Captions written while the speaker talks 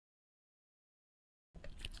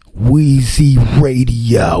Weezy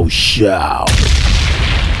Radio Show.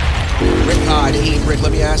 Rick Hyde, Rick,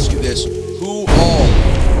 let me ask you this. Who all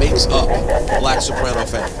makes up Black Soprano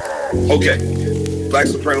family? Okay. Black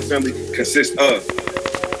Soprano family consists of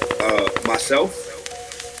myself,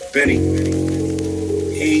 Benny,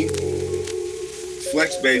 he,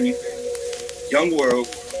 Flex Baby, Young World,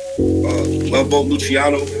 Love Boat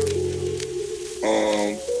Luciano,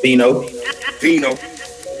 Vino.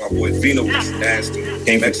 My boy Vino was nasty.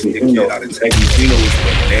 Mexican kid out of Texas. Vino was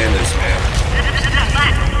bananas, man.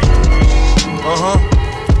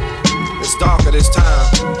 It's darker this time.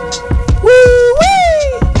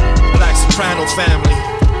 Woo-wee! Black Soprano family.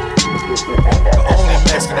 The only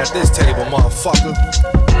Mexican at this table, motherfucker.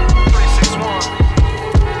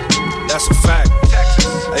 361. That's a fact.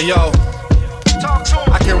 Texas. Hey, yo.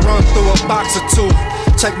 I can run through a box or two.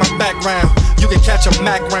 Check my background. You can catch a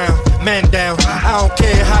Mac round. Man down. I don't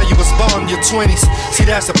care how you was born in your 20s. See,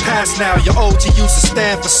 that's a past now. Your OG used to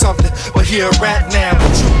stand for something, but here a rat now. The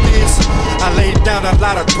truth is, I laid down a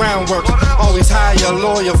lot of groundwork. Always hire a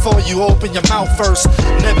lawyer before you open your mouth first.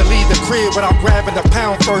 Never leave the crib without grabbing a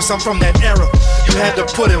pound first. I'm from that era. You had to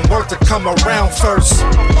put in work to come around first.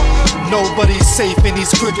 Nobody's safe in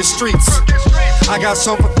these crooked streets. I got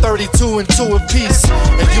some for 32 and 2 apiece.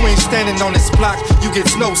 If you ain't standing on this block, you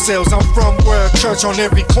get no sales. I'm from where a church on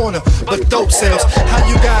every corner, but dope sales. How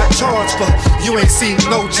you got charged, but you ain't seen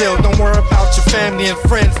no jail. Don't worry about your family and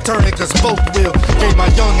friends turning, cause both will. Gave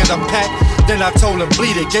my youngin' a pack, then I told him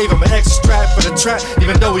bleed it. Gave him an extra strap for the trap,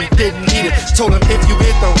 even though he didn't need it. Told him if you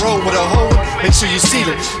hit the road with a hole, make sure you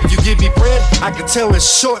seal it. If you give me bread, I can tell it's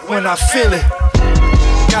short when I feel it.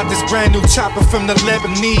 Got this brand new chopper from the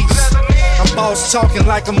Lebanese. I'm boss talking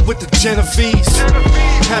like I'm with the Genovese.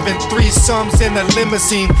 Having threesomes in a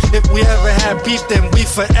limousine. If we ever had beef, then we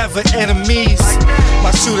forever enemies.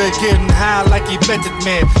 My shooter getting high like he Method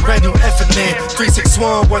Man. Brand new effing man.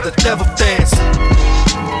 361 where the devil dance.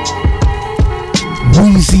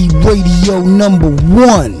 Weezy Radio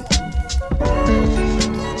 #1.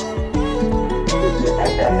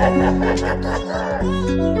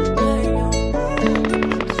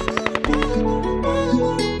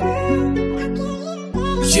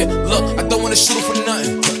 Yeah, look, I don't wanna shoot him for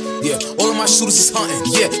nothing. Yeah, all of my shooters is hunting.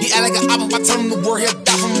 Yeah, he act like an op. If I tell him the word, he'll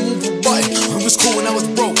die from a move a button. We was cool when I was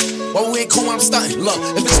broke. Why we ain't cool when I'm stunting? Look,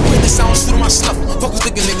 if it's witness, I don't shoot him my stuff. Fuck with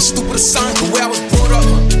thinking nigga stupid as son. The way I was brought up,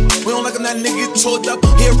 we don't like him, that nigga get tore up.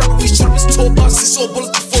 Here, rapper, we shoot him his tour bus. He saw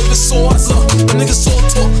bullets before he saw us. The niggas all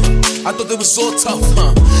talk. I thought they was all tough.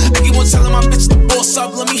 I keep on telling my bitch to boss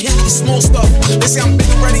up. Let me handle the small stuff. They say I'm big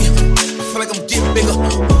already. I feel like I'm getting bigger.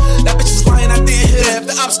 That bitch is lying, I didn't hit her. If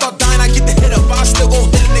the ops start dying, I get the hit up. But I still go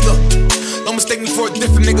hit a nigga. Don't mistake me for a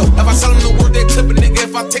different nigga. If I tell him the word, they clip a nigga.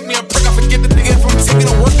 If I take me a prick, I forget the nigga. If I'm taking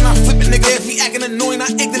a work, then I flip a nigga. If he acting annoying, I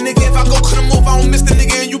egg the nigga. If I go cut him off, I don't miss the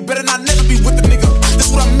nigga. And you better not never be with the nigga. This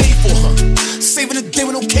what I'm made for, Saving the day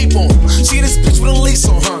with no cape on. She in this bitch with a lace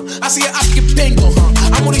on, I see her, I get banged on,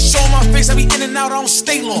 I'm only showing my face, I be in and out, I don't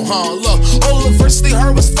stay long, Look, all the verses they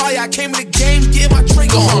heard was fire. I came in the game, getting my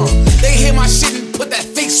drink on, They hear my shit and put that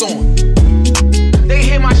face on. They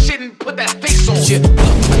hear my shit and put that face on. Yeah, look, I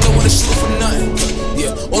don't wanna shoot for nothing.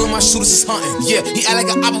 Yeah, all of my shooters is hunting. Yeah, he act like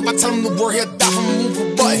an op. If I tell him the word, he'll die from a move a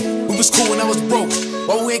button. We was cool when I was broke.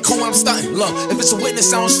 Why we ain't cool when I'm stunting? Look, if it's a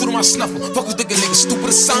witness, I don't shoot him, I snuff him. Fuck with thinking nigga stupid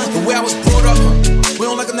as son. The way I was brought up, we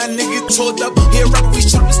don't like him, that nigga get tore up. Here, rapper, we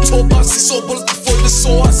shot him his tour bus. He saw bullets before he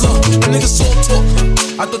saw us. The niggas all talk.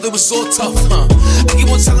 I thought they was all tough. I keep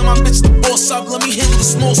on telling my bitch to boss up. Let me handle the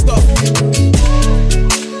small stuff.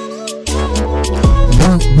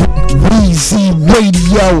 Weezy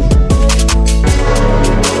Radio.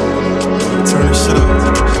 Turn this shit up.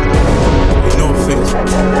 Ain't no offense.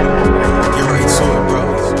 Get right to it, bro.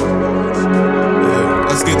 Yeah,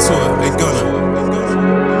 let's get to it. They gonna.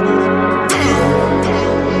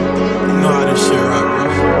 You know how this shit rock, bro.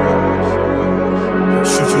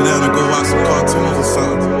 Shoot you down and go watch some cartoons or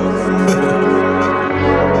something.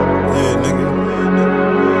 Yeah, nigga.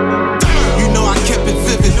 You know I kept it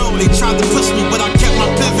vivid. They tried to push me, but I kept my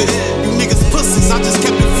pivot. You niggas pussies, I just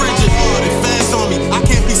kept it frigid. They fast on me, I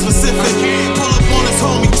can't be specific. Pull up on this hoe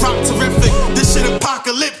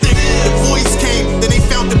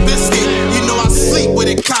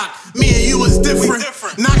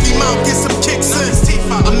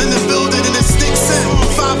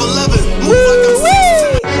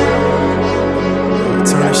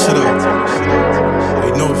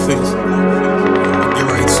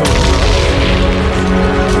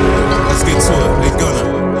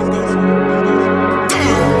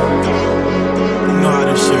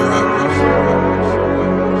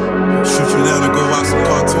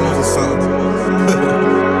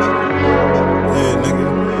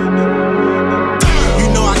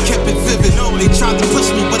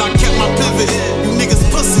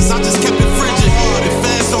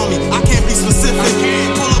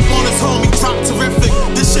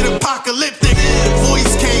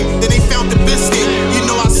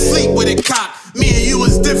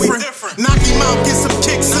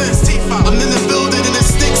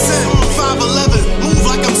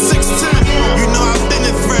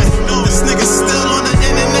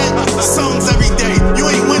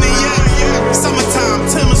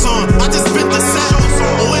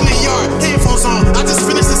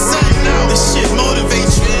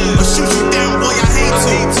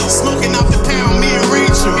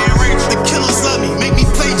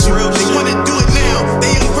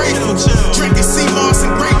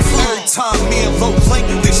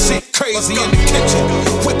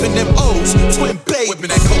Benz, twin babe, whipping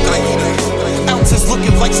that cocaine. Ounces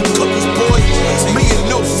looking like some cookies, boy. Me and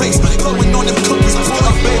no face, blowing on them cookies, boy.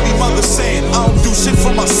 A baby mother saying, I don't do shit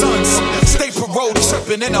for my sons. Stay parole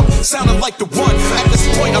tripping and I'm sounding like the one. At this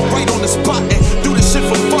point, I'm right on the spot and do this shit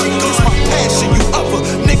for fun. Cause my passion, you other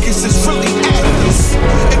niggas is really athletes.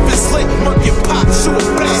 If it's lit, murk your pot, shoot a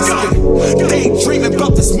basket. Daydreaming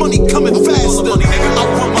about this money coming faster. I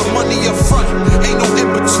want my money up front, ain't no in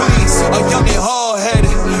betweens. A young and hard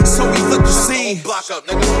headed, so he look the scene.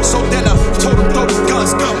 So then I told him throw the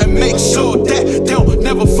guns and make sure that they don't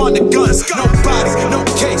never find the guns. No body, no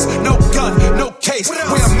case, no gun, no case. Wear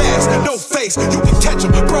a mask, no face, you can catch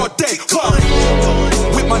him broad day. Club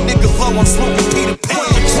with my nigga low, I'm smoking Peter Pan.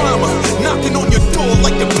 Drama knocking on your door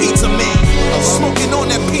like the pizza man. Smoking on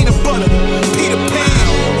that peanut butter, Peter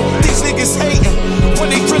Pan. These niggas hating when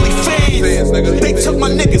they really fans. They took my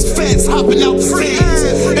niggas fans hopping out the vans.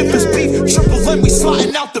 If it's beef, triple M, we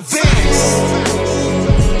sliding out the vans.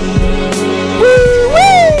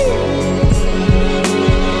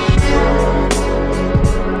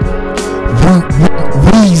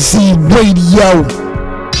 Weezy Radio.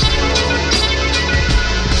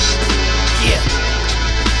 Yeah.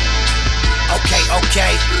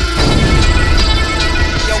 Okay.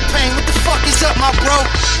 Yo, Pain, what the fuck is up, my bro?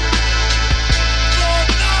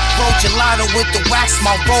 Roll gelato with the wax,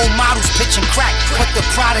 my role models pitching crack. Put the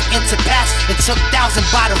product into packs and took 1,000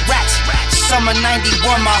 by the racks. Summer 91,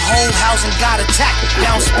 my whole housing got attacked.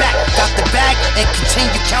 Bounce back, got the bag and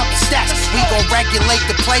continue counting stacks. We gon' regulate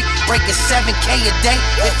the play, break a 7K a day.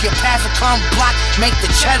 If your path will come block, make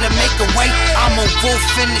the cheddar make a way. I'm a wolf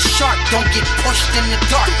in the shark, don't get pushed in the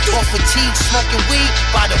dark. Or fatigue, smoking weed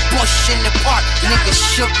by the bush in the park. Niggas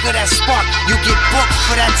shook of that spark, you get booked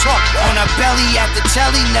for that talk. On a belly at the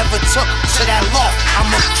telly, never took to that loft.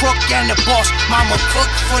 I'm a crook and the boss, mama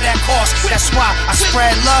cook for that cost. That's why I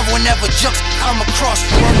spread love whenever jokes come across.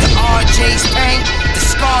 Word to RJ's Pain, the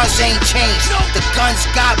scars ain't changed. The guns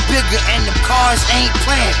got bigger and the cars ain't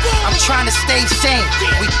playing. I'm trying to stay sane.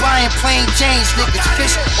 We buying plain Janes, niggas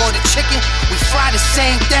fish or the chicken. We fry the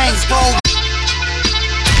same things, bro.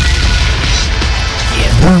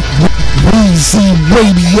 Weezy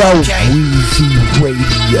Radio. Weezy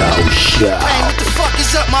Radio Show. Pain, what the fuck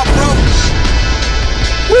is up, my bro?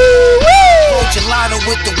 Roll gelato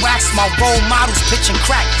with the wax, my role models pitching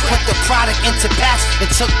crack. Put the product into packs and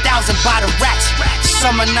took 1,000 by the racks.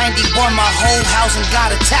 Summer 91, my whole housing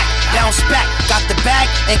got attacked. Bounce back, got the bag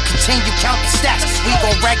and continue counting stacks. We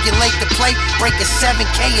gon' regulate the play, break a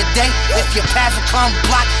 7K a day. If your path will come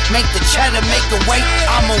block, make the cheddar make a way.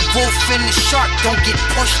 I'm a wolf in the shark, don't get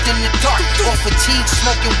pushed in the dark. Or fatigue,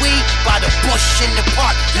 smoking weed by the bush in the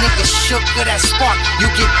park. Niggas shook of that spark, you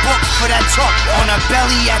get booked for that talk. On a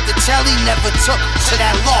belly at the telly, never took to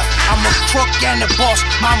that loft. I'm a crook and the boss,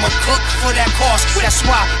 mama cook for that cost. That's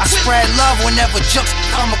why I spread love whenever jokes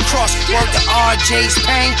come across. Word to RJ's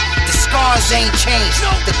Pain, the scars ain't changed.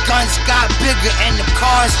 The guns got bigger and the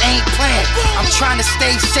cars ain't playing. I'm trying to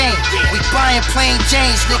stay sane. We buying plain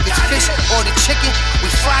Janes, niggas fish or the chicken. We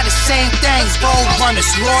fry the same things. Road runners,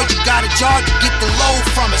 Lord, you got a jar to get the load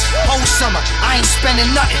from us. Whole summer, I ain't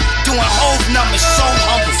spending nothing, doing whole numbers, so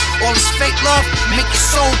humble. All this fake love, make your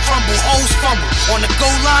soul crumble. Hoes fumble on the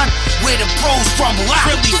goal line where the bros rumble.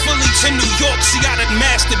 Philly to New York, see I done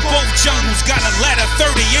mastered both jungles. Got a ladder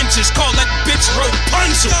 30 inches, call that bitch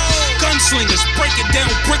Rapunzel. Gunslingers breaking down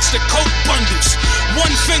bricks to coke bundles.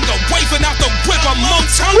 One finger waving out the whip, I'm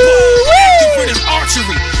Motumbo. Active for this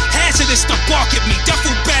archery, hazardous to bark at me.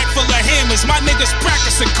 Duffel bag full of hammers, my niggas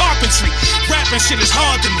practicing carpentry. Rapping shit is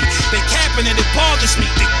hard to me, they capping and it bothers me.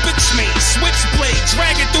 They bitch made, switchblade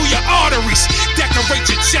dragging through your arteries. Decorate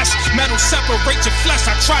your chest, metal separate your flesh.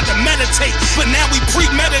 I tried to meditate, but now we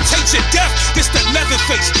premeditate your death. This the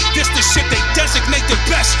Leatherface, this the shit they designate the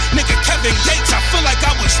best. Nigga Kevin Gates, I feel like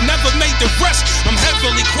I was never made the rest. I'm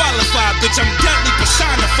heavily qualified, bitch, I'm deadly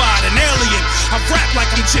personified, an alien. I rap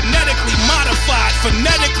like I'm genetically modified,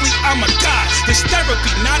 phonetically I'm a god. This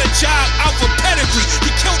therapy, not a job, alpha pedigree.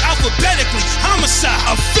 You killed alphabetically, homicide.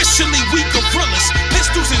 Officially we gorillas,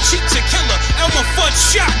 pistols and cheap tequila. Elmer Fudd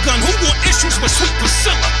shotgun, who want issues with Sweet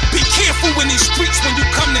Priscilla? Be careful in these streets when you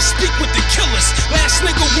come to speak with the killers. Last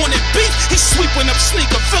nigga wanted beef, he's sweeping up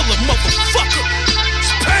Sneaker Villa, motherfucker.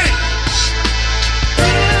 It's Pain.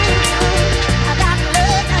 I got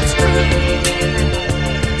love that's free,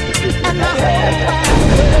 and my whole world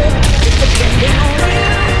depending on you.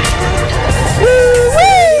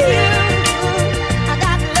 I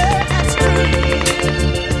got love that's free.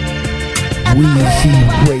 Weezy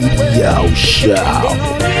Radio Show.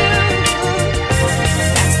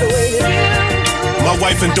 My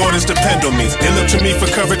wife and daughters depend on me. They look to me for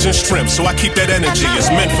courage and strength, so I keep that energy. It's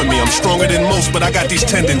meant for me. I'm stronger than most, but I got these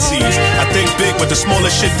tendencies. I think big, but the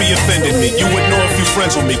smallest shit be offending me. You would know if you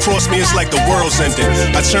friends with me. Cross me, it's like the world's ending.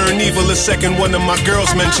 I turn evil the second one of my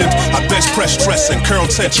girls mentioned. I best press stress and curl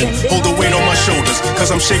tension. Hold the weight on my shoulders,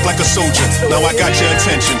 cause I'm shaped like a soldier. Now I got your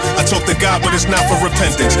attention. I talk to God, but it's not for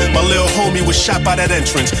repentance. My little homie was shot by that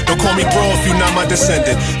entrance. Don't call me bro if you're not my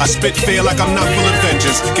descendant. I spit fair like I'm not full of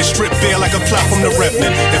vengeance. Get stripped bare like a plot from the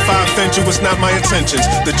Revenant. If I offend you, it's not my intentions.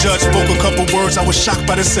 The judge spoke a couple words, I was shocked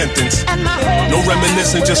by the sentence. No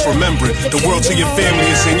reminiscing, just remembering. The world to your family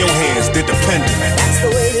is in your hands, they're dependent.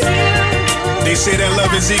 They say that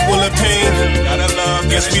love is equal to pain.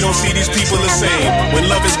 Guess we don't see these people the same. When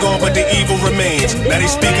love is gone but the evil remains. Now they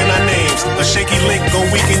speaking our names. A shaky link gon'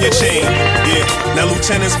 weaken your chain. Yeah, now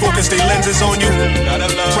lieutenants focus their lenses on you.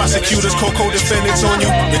 Prosecutors call co-defendants on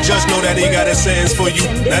you. The judge know that he got a sentence for you.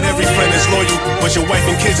 Not every friend is loyal, but your wife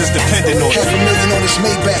and kids is dependent on you. $500,000 on this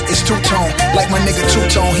Maybach, it's two-tone. Like my nigga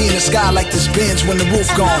two-tone, he in the sky like this Benz when the roof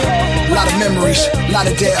gone. Lot of memories, lot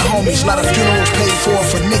of dead homies, lot of funerals paid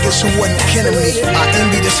for niggas who wasn't kidding me. I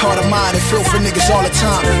envy this heart of mine and feel for niggas all the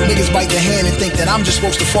time. Niggas bite their hand and think that I'm just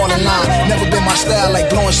supposed to fall in line. Never been my style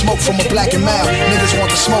like blowing smoke from a black and mild. Niggas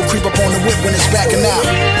want the smoke, creep up on the whip when it's backing out.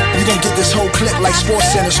 You gon' get this whole clip like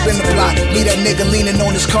Sports Center, spin the block. Leave that nigga leaning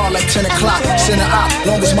on his car like 10 o'clock. Send her out,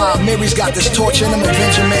 long as my Mary's got this torch in him.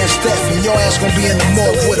 Avenger man's death, and your ass gon' be in the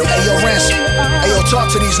morgue with him. Hey yo, Ransom, hey yo,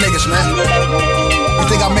 talk to these niggas, man. You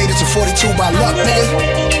think I made it to 42 by luck, nigga?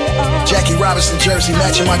 Jackie Robinson jersey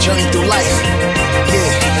matching my journey through life.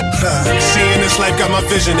 Yeah. Seeing this life got my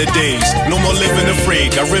vision of days. No more living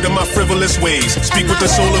afraid, got rid of my frivolous ways. Speak with the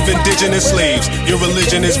soul of indigenous slaves. Your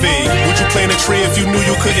religion is vague. Would you plant a tree if you knew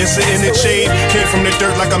you couldn't sit in its shade? Came from the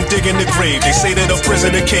dirt like I'm digging the grave. They say that a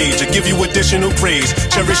prison a cage, I give you additional praise.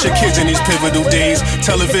 Cherish your kids in these pivotal days.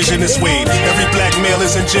 Television is swayed. Every black male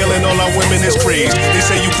is in jail and all our women is crazed. They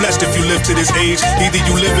say you blessed if you live to this age. Either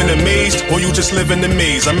you live in a maze or you just live in the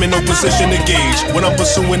maze. I'm in no position to gauge what I'm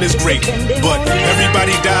pursuing is great, but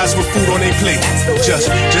everybody dies with food on their plate.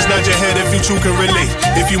 Just nod your head if you too can relate.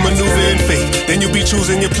 If you maneuver in faith, then you be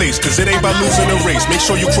choosing your place. Cause it ain't about losing a race. Make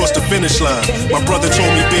sure you cross the finish line. My brother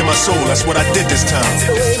told me bear my soul, that's what I did this time.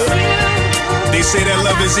 They say that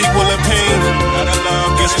love is equal to pain.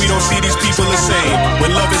 Guess we don't see these people the same.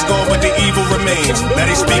 When love is gone but the evil remains. Now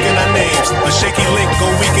they speaking our names. A shaky link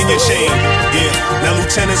gon' weaken your chain. Yeah, now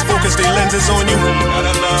lieutenants focus their lenses on you.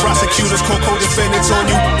 Prosecutors call co-defendants on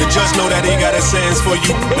you. The judge know that he got a sentence for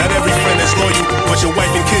you. Not every friend is loyal, but your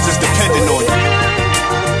wife and kids is dependent on you.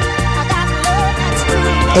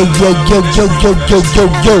 Hey yo yo yo yo yo yo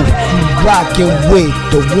yo, you rockin' with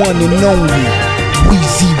the one and only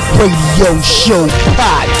Weezy Radio Show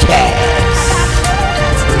Podcast.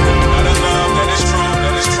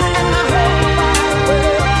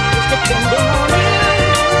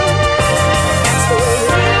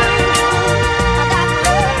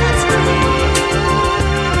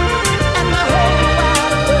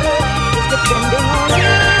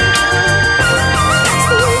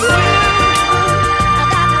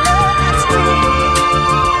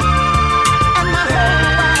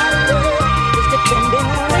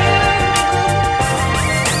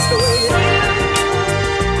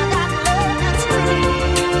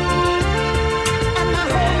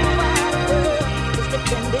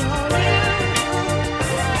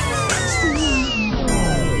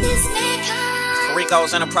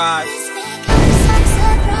 Rico's Enterprise,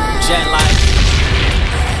 Jet Life,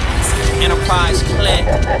 Enterprise Click,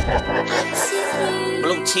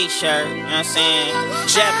 blue t-shirt, you know what I'm saying?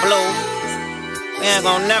 Jet Blue, we ain't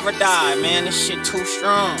gon' never die, man, this shit too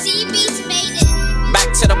strong.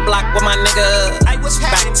 Back to the block with my nigga,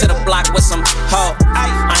 back to the block with some hoe.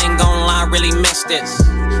 I ain't gon' lie, really miss this,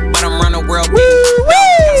 but I'm running world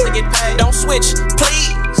big. Don't switch,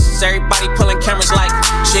 please. Everybody pulling cameras like,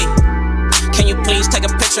 G. Can you please take a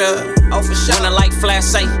picture? Oh, for sure. When the light flash,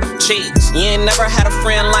 say cheese. You ain't never had a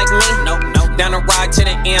friend like me. No. Down the ride to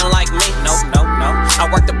the end like me. No. I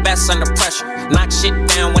work the best under pressure. Knock shit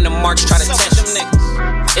down when the march try to test them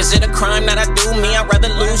niggas. Is it a crime that I do me? I'd rather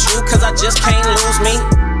lose you, cause I just can't lose me.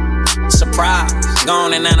 Surprise. Go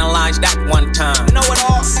on and analyze that one time. Know it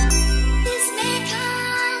all.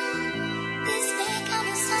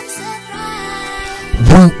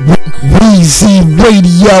 Weezy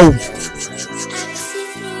Radio.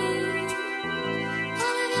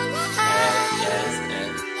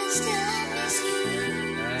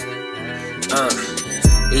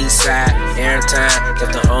 East side, every time.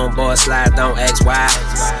 If the homeboy slide, don't ask why.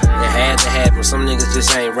 It had to happen, some niggas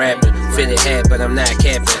just ain't rapping. Fitted hat, but I'm not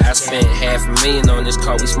capping. I spent $500,000 on this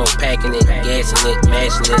car, we smoke packing it, gassing it,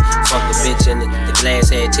 mashing it. Fuck the bitch in it, the glass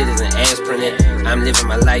had titties and ass printed. I'm living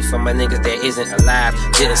my life for my niggas that isn't alive.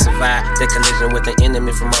 Didn't survive the collision with the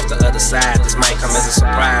enemy from off the other side. This might come as a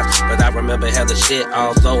surprise, but I remember hella shit,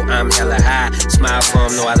 although I'm hella high. Smile for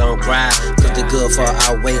him, no I don't cry, cause the good for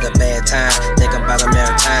outweigh the bad time. Think about a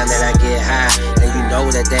marathon that I get high, and you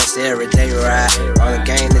know that that's everyday ride. All the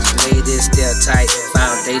game that you made is still tight.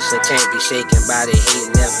 Foundation can't be shaken by the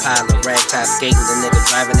hating that pile of rag top skating. The nigga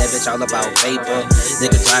driving that bitch all about vapor.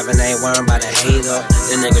 Nigga driving ain't worrying about a hater.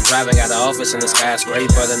 The nigga driving got an office in the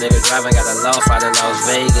skyscraper. The nigga driving got a loft out in Las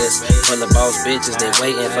Vegas. Full of boss bitches, they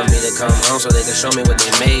waiting for me to come home so they can show me what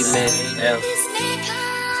they made, man. Yeah.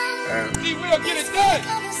 We'll get it done.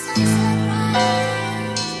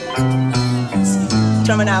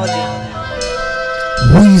 Terminology.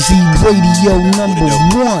 Weezy Radio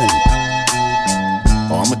 #1.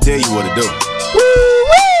 Oh, I'ma tell you what to do.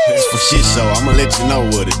 It's for shit show, I'ma let you know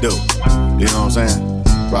what to do. You know what I'm saying?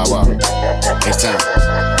 Wow. It's time.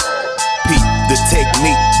 Pete, the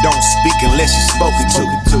technique, don't speak unless you're spoken to.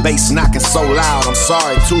 Bass knocking so loud, I'm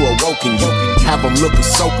sorry to awoken you. Have them looking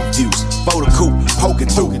so confused. Photo coupe, poking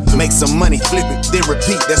through. Make some money, flip it, then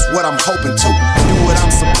repeat, that's what I'm hoping to. Do what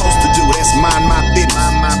I'm supposed to do, that's mind my business.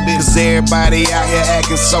 Cause everybody out here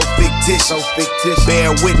acting so fictitious.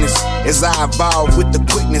 Bear witness as I evolve with the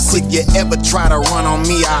quickness. If you ever try to run on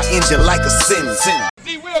me, I'll end you like a sentence.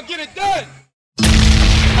 See, we'll get it done.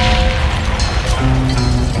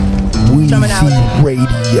 Weezy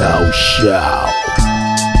Radio Show.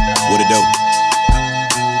 What it do?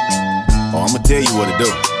 Oh, I'ma tell you what it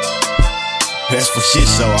do. That's for shit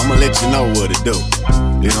show, I'ma let you know what it do.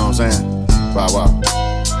 You know what I'm saying? Wow.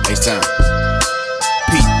 It's time.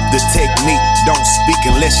 Pete, the technique, don't speak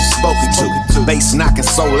unless you're spoken to. Bass knocking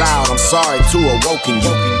so loud, I'm sorry to awoken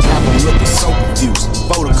you. Have them looking so confused.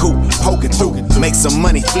 Photo coupe, poking through. Make some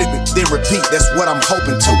money, flip it, then repeat, that's what I'm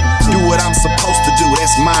hoping to. Do what I'm supposed to do,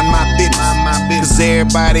 that's mind my business. Cause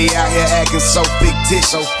everybody out here acting so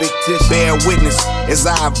fictitious. Bear witness as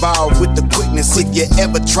I evolve with the quickness. If you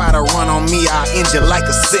ever try to run on me, I'll end you like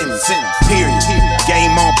a sentence. Period.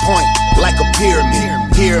 Game on point, like a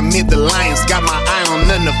pyramid. Here amid the lions, got my eye on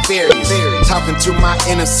none nefarious. Talking to my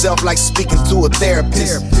inner self like speaking to a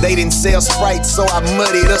therapist. They didn't sell Sprite, so I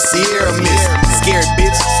muddied a Sierra Mist. Scared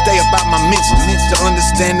bitch, stay about my mention. To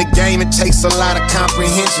understand the game, it takes a lot of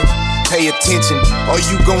comprehension. Pay attention, or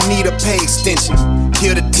you gon' need a pay extension.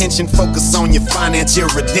 Hear the tension, focus on your financial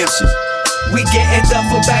redemption. We getting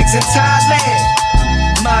duffel bags in Thailand.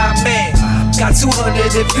 My man, got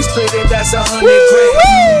 200 if you split it, that's 100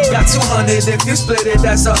 grand. Got 200 if you split it,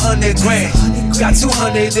 that's 100 grand. Got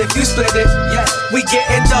 200 if you split it, yeah. We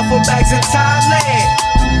getting duffel bags in Thailand.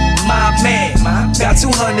 My man, got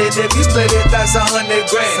 200 if you split it, that's 100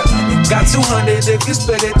 grand. Got 200 if you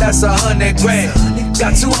split it, that's 100 grand.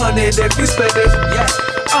 Got 200 if you split it, yeah.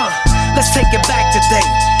 Let's take it back today.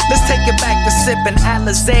 Let's take it back to sipping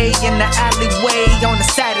Alizé in the alleyway on a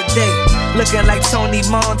Saturday. Looking like Tony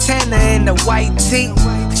Montana in the white tee.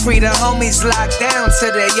 Free the homies locked down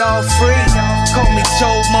till they all free. Call me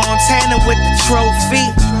Joe Montana with the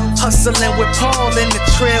trophy. Hustling with Paul in the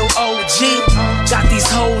Trail OG. Got these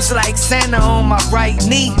hoes like Santa on my right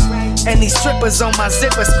knee. And these strippers on my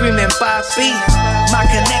zipper screaming Bobby. My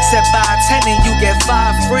connects at buy 10 and you get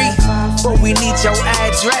 5 free. But we need your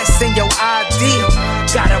address and your ID.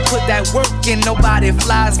 Gotta put that work in, nobody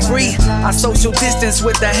flies free. I social distance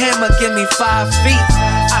with the hammer, give me 5 feet.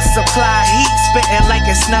 I supply heat, spitting like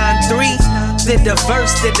it's 9-3. Did the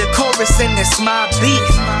verse, did the chorus, and it's my beat.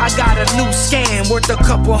 I got a new scam worth a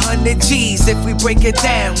couple $100 G's. If we break it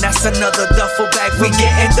down, that's another duffel bag. We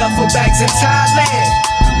getting duffel bags in Thailand.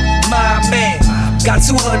 My man, got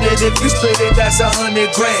 200 if you split it, that's 100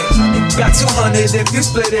 grand. Got 200 if you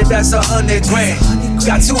split it, that's 100 grand.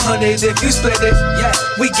 Got 200 if you split it, yeah.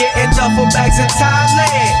 We getting duffel bags in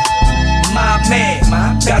Thailand. My man,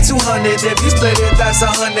 got 200 if you split it, that's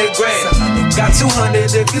 100 grand. Got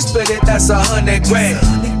 200 if you split it, that's 100 grand.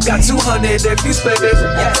 Got 200 if you split it,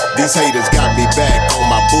 yeah. These haters got me back on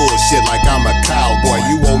my bullshit like I'm a cowboy.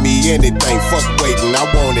 You owe me anything, fuck waiting, I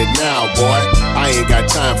want it now, boy. I ain't got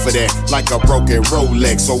time for that, like a broken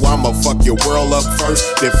Rolex. So I'ma fuck your world up first,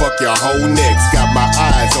 then fuck your whole next. Got my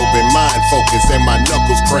eyes open, mind focused, and my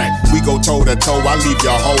knuckles cracked. We go toe to toe, I leave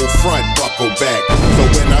your whole front buckle back. So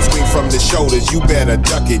when I swing from the shoulders, you better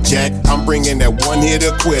duck it, Jack. I'm bringing that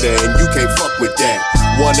one-hitter quitter, and you can't fuck with that.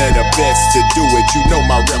 One of the best to do it, you know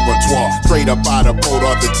my repertoire. Straight up out of Port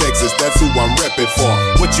Arthur, Texas, that's who I'm reppin' for.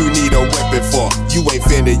 What you need a weapon for? You ain't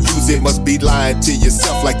finna use it, must be lying to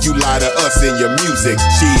yourself like you lie to us in your music.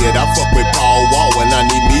 Shit, I fuck with Paul Wall when I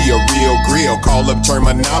need me a real grill. Call up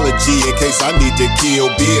terminology in case I need to kill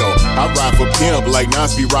Bill. I ride for pimp like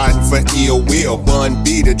Nas be riding for Ill Will. Bun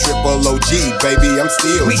B to triple OG, baby, I'm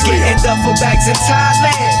still We drill. getting duffel bags in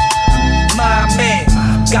Thailand. My man,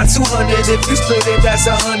 got 200 if you split it, that's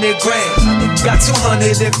 100 grand. Got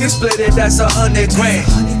 200 if you split it, that's 100 grand.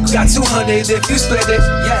 Got 200 if you split it,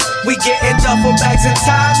 yeah. We getting duffel bags in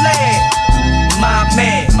Thailand. My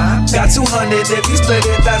man, got 200 if you split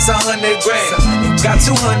it, that's 100 grand. Got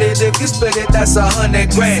 200 if you split it, that's 100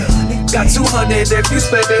 grand. Got 200 if you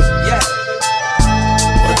split it, yeah.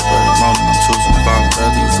 I'm choosing violent,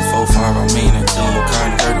 rather use the 4-5, I mean it. Dealing with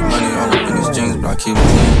kind of dirty money all up in his jeans, but I keep it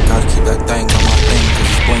clean. Gotta keep that thing on my thing, cause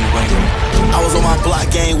it's bling bling. I was on my block,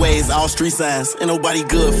 gangways, all street signs. Ain't nobody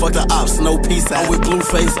good, fuck the ops, no peace sign. I'm with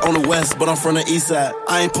Blueface on the west, but I'm from the east side.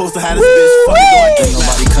 I ain't supposed to have this bitch, fuck it, though I Ain't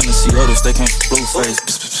nobody couldn't see others, they came from Blueface.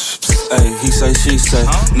 Ayy, he say, she say.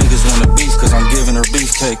 Niggas wanna beef, cause I'm giving her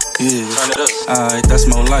beefcake. Yeah, alright, that's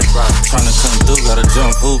more like tryna come through, gotta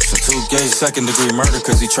jump hoops and 2 gates. 2nd degree murder,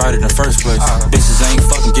 cause he tried it in the first place. Bitches ain't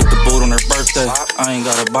fucking get the boot on her birthday. I ain't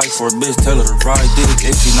got a bike for a bitch, tell her to ride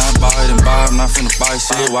dick. If she not buy it, then buy it, I'm not finna buy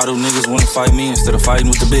shit. Why do niggas wanna fight me instead of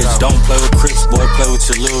fighting with the bitch? Don't play with Crips, boy, play with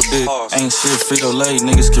your little dick. Ain't shit Frito-Lay,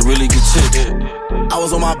 niggas can really get shit. I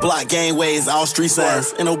was on my block, gangways, all street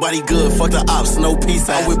signs. Ain't nobody good, fuck the ops, no peace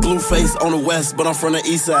sign. I'm with Blueface on the west, but I'm from the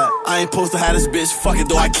east side. I ain't supposed to have this bitch, fuck it,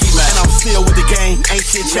 though I keep mad. And I'm still with the game, ain't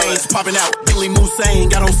shit changed. Popping out, Billy Moussain,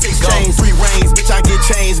 got on 6 chains. Free reigns, bitch, I get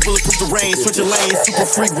changed. Bulletproof the range, switching lanes. Super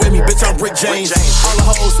freak with me, bitch, I'm Rick James. All the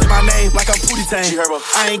hoes say my name like I'm Pootie Tang.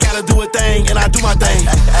 I ain't gotta do a thing, and I do my thing.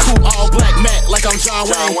 Cool all black matte like I'm John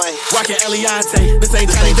Wayne. Rockin' Eliante, this ain't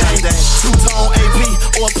Johnny Dang. Two-tone AP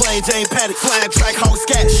or a plain Jane Paddock. Flying track, hog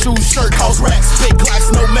scat, shoes, shirt, house racks. Big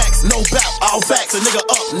Glocks, no max, no bout, all facts. A nigga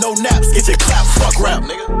up, no naps, get your clap, fuck rap,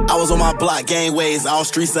 nigga. I was on my block, gangways, all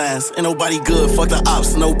street signs. Ain't nobody good, fuck the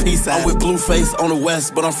ops, no peace sign. I'm with Blueface on the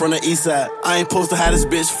west, but I'm from the east side. I ain't supposed to have this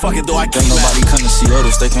bitch, fuck it, though I keep Ain't nobody couldn't see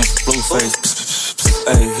others, they came from Blueface.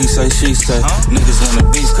 Ayy, he say, she say. Niggas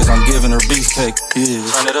wanna beef, cause I'm giving her beefcake.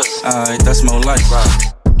 Yeah, alright, that's more like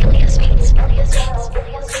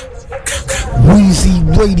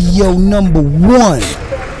Weezy Radio #1.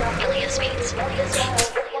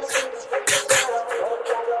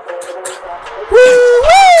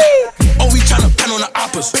 Oh, we tryna pen on the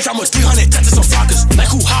oppas. Bitch, I'm with 300 touches on flockers. Like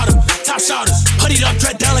who hotter? Top shotters. Hoodied up,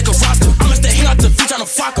 dread down like a roster. I'ma stay hang out the feet tryna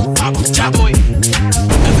flock 'em. Pop 'em, chop boy.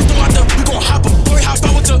 Everything out there, we gon' hop 'em. Boy, hop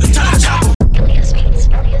out with the tryna chop 'em.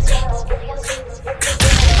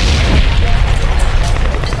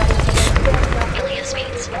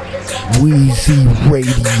 Weezy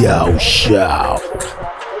Radio Show.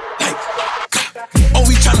 Oh,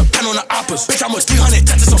 we tryna pen on the oppas. Bitch, I'm with 300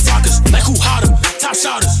 touches on flockers. Like who hotter? Top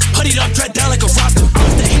shotters. Hoodied up, dread down like a roster. I'ma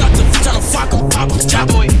stay hang out the feet tryna flock 'em. Pop 'em, chop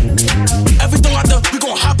boy. Everything out there, we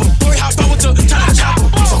gon' hop 'em. Boy, hop out with the tryna chop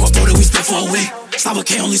 'em. Fuck a border, we spent for a week. Slava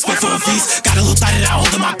K only spent for a feast. Got a little thotty that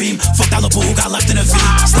holding my beam. Fuck that little boo who got left in the V.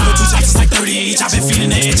 Slava 2 shots is like 30 each. I've been feeding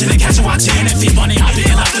the itch and then catching watching and feed money. I've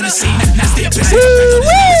been left in the scene. Nasty a bitch.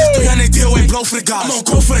 300 DOA blow for the gods. I'm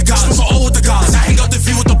gon' go for the gods. Smoke for all with the gods. I hang out the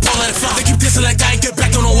V with the pole, let it fly. They keep dissing like I ain't get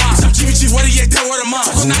back, don't know why. Some GBG, what are you dead, word of mine?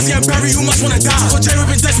 Talk Nazi and Barry, you must wanna die. Talk J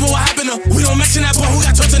Rip and Dex, what happened to? We don't mention that boy who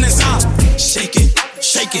got torch in his eye. Shake it,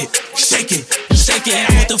 shake it, shake it, shake it.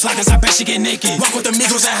 I'm with the flockers, I bet she get naked. Walk with the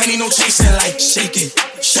Migos and Henny, no chasing. Like shake it,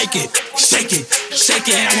 shake it, shake it, shake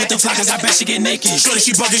it. I'm with the flockers, I bet she get naked. Shorty,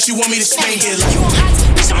 she bugging, she want me to spank it. Like, you on hot,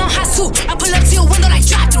 bitch, I'm on hot too. I pull up to your window like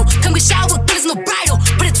drive through. Come get shower with bullets, no bridle.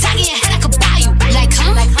 Put a tag in your head, I could buy you. Like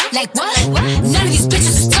huh? Like what? None of these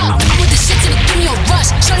bitches is tough. I'm with the shit till they give me a rush.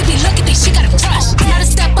 Shorty be looking, think she got a crush. I'm not a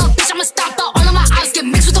step up, bitch, I'ma stop out. All of my eyes get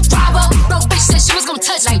mixed with the robber. Bro, bitch said she was gonna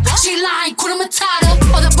touch. Like she lying, Kuna Matata.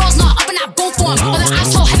 All the bros not up and I boom for him. All the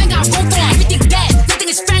asshole haven't got room for him. Everything dead, nothing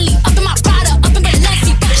is friendly. Up in my Prada, up and get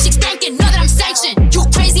lazy. She thinking, know that I'm sanctioned. You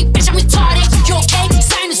crazy, bitch, I'm retarded. You okay?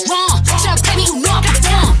 Something is wrong. Try to play me, you know I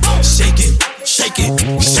perform. shake it, shake it,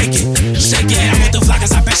 shake it, shake it. I'm with the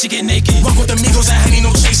flockers, I bet she get naked. Walk with the Migos and Henny,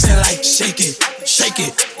 no chasing. Like shake it, shake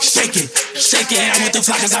it, shake it, shake it. I'm with the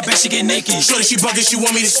flockers, I bet she get naked. Shorty, she bugging, she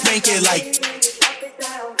want me to spank it. Like.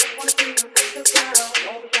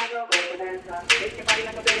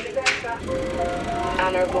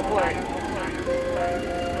 Honorable board.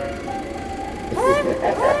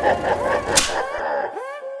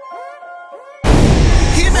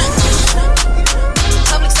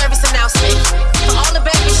 Public service announcement for all the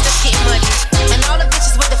bad bitches that's getting money and all the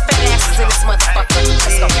bitches with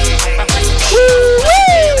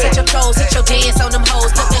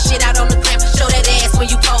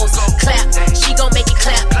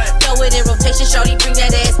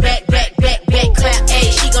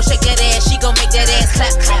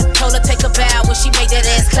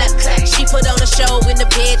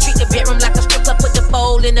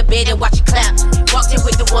the bed and watch it clap. Walked in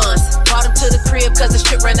with the ones, brought them to the crib cause the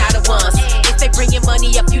strip ran out of ones. If they bringin'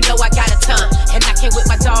 money up, you know I got a ton. And I came with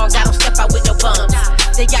my dogs, I don't step out with no bums.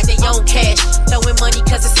 They got their own cash, throwing money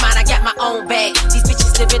cause it's mine, I got my own bag. These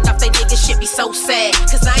bitches living off they niggas shit be so sad.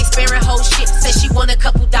 Cause I ain't sparing whole shit, said she want a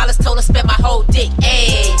couple dollars, told her spend my whole dick.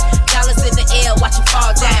 Ayy, dollars in the air, watch them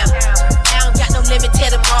fall down. I don't got no limit,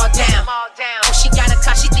 tear them all down. Oh, she got a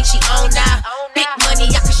car, she think she own now. Big money,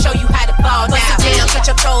 I can show you how to ball now. Bust it down, touch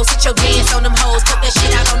your toes, hit your dance on them hoes. Put that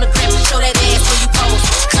shit out on the gram, show that ass when you pose.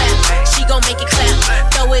 Clap, she gon' make it clap.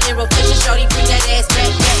 Throw it in rotation, shorty, bring that ass back,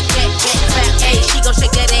 back, back, back, clap. Ayy, she gon'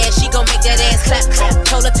 shake that ass, she gon' make that ass clap, clap.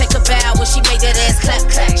 Told her take a bow when she made that ass clap,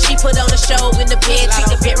 clap. She put on a show in the bed, treat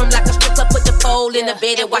the bedroom like a strip club. Put the pole in the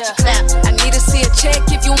bed and watch it clap. I need to see a check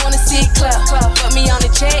if you wanna see it clap. Put me on the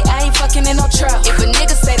jet, I ain't fucking in no trap. If a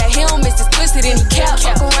nigga say that he don't miss his pussy, then he cap.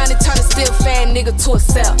 Fuck around and turn a still fat nigga to a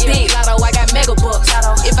cell. Big lotto, I got mega bucks.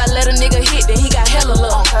 If I let a nigga hit, then he got hella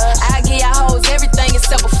luck. I give y'all hoes everything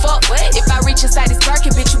except a fuck. If I reach inside this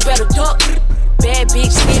Birkin, bitch, you better duck. Bad bitch,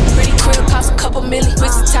 skin pretty, crib cost a couple million.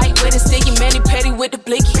 Pussy tight, wet and sticky, Manny Petty with the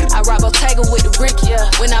blicky. I rob Bottega with the Ricky.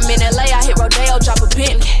 When I'm in LA, I hit Rodeo, drop a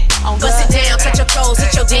Bentley. Bust it down, touch your toes,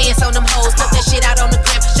 hit your dance on them hoes. Put that shit out on the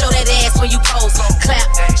gram, show that ass when you pose. Clap,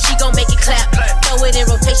 she gon' make it clap. Throw it in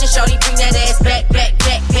rotation, shorty, bring that ass back, back,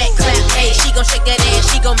 back, back, clap. Hey, she gon' shake that ass,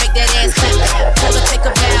 she gon' make that ass clap. Told her take a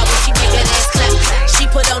bow when she make that ass clap. She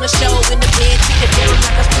put on a show in the bed, treat the bedroom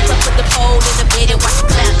like a strip club. Put the pole in the bed and watch it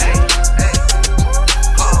clap.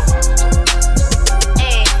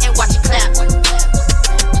 And watch it clap.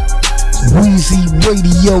 Weezy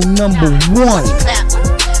Radio #1.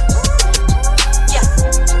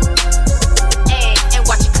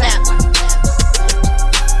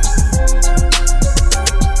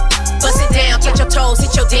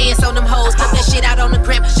 Hit your dance on them hoes, put that shit out on the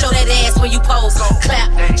gram, show that ass when you pose. Clap,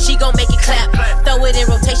 she gon' make it clap. Throw it in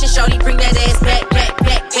rotation, shorty, bring that ass back, back,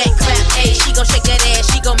 back, back, clap. Hey, she gon' shake that ass,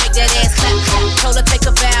 she gon' make that ass clap. Told her take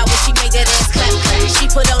a bow when she made that ass clap. She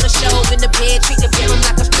put on a show in the bed, treat the bedroom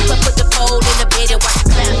like a strip club. Put the pole in the bed and watch it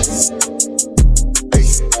clap.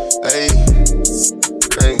 Hey,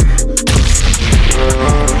 hey,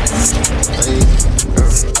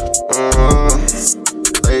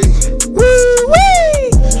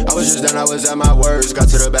 I was just done, I was at my worst. Got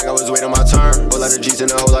to the back, I was waiting my turn. Whole lot of G's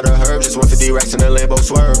and a whole lot of herbs. Just 150 racks in a Lambo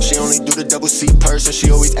swerve. She only do the double C purse, and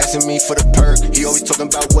she always asking me for the perk. He always talking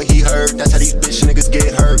about what he heard. That's how these bitch niggas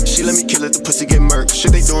get hurt. She let me kill it, the pussy get murked.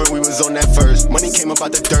 Shit they doing, we was on that first. Money came up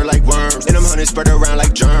out the dirt like worms, and them hundreds spread around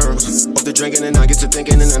like germs. Off the drinking and I get to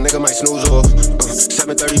thinking, and a nigga might snooze off.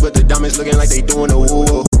 7:30, but the diamonds looking like they doing a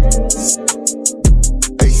woo.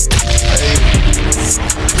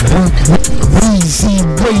 Weezy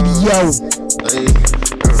Radio.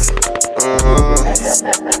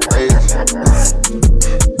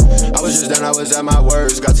 I was just done, I was at my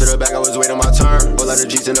worst. Got to the back, I was waiting my turn. Whole lot of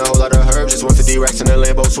G's and a whole lot of herbs. Just 150 racks in a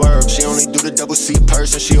Lambo swerve. She only do the double C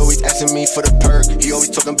purse, and she always asking me for the perk. He always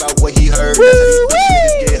talking about what he heard. That's how these bitch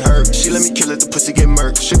niggas get hurt. She let me kill it, the pussy get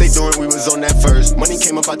murked. Shit they doing, we was on that first. Money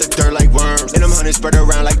came up out the dirt like worms, and them hundreds spread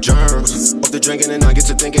around like germs. Off the drinking and I get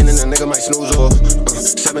to thinking, and a nigga might snooze off.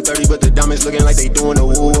 7:30, but the diamonds looking like they doing a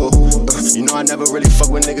woo. You know I never really fuck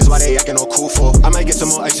with niggas, why they acting all cool for? I might get some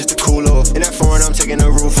more ice just to cool off. In that foreign, I'm taking the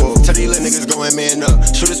roof off. Tell these little niggas going man up.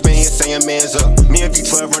 Shooters been here saying man's up. Me and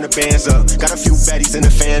V12 run the bands up. Got a few baddies in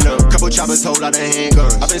the fan up. Couple choppers, whole lot of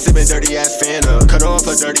handguns. I been sipping dirty ass fan up. Cut off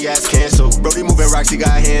a dirty ass cancel. Brody moving rocks, he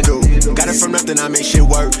got handle. Got it from nothing, I make shit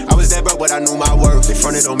work. I was that broke, but I knew my worth. They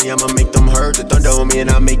fronted on me, I'ma make them hurt. The thunder on me and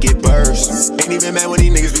I make it burst. Ain't even mad when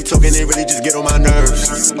these niggas be talking, they really just get on my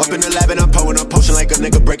nerves. Up in the lab and I'm pulling up, potion like a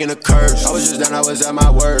nigga breaking a curse. I was just done, I was at my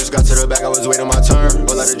worst. Got to the back, I was waiting my turn.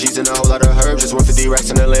 Whole lot of G's and a whole lot of herbs. Just 150 racks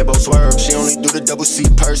in a Lambo swerve. She only do the double C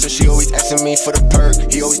purse, and she always asking me for the perk.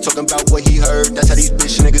 He always talking about what he heard. That's how these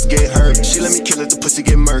bitch niggas get hurt. She let me kill it, the pussy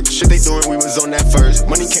get murked. Shit they doing, we was on that first.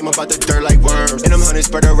 Money came up out the dirt like worms, and them hundreds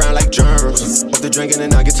spread around like germs. Off the drinking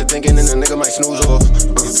and I get to thinking, and a nigga might snooze off.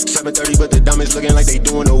 7:30, but the diamonds looking like they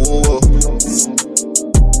doing a woo.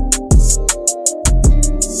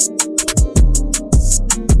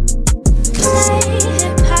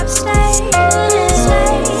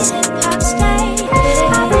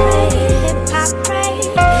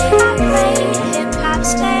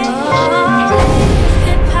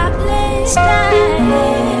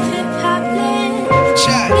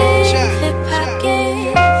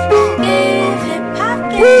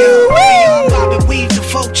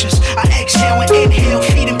 I exhale and inhale,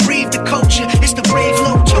 feed and breathe the culture. It's the brave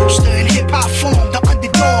little toaster in hip-hop form, the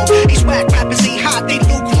underdog. These whack rappers ain't hot, they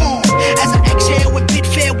lukewarm. As I exhale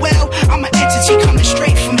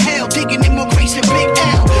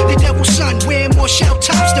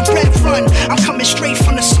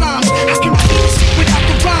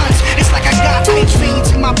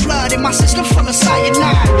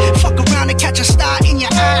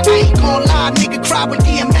why when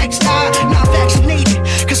DMX died, not vaccinated.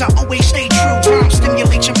 Cause I always stay true. Rhymes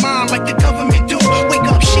stimulate your mind like the government do. Wake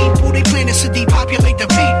up, sheep, who they plan to depopulate the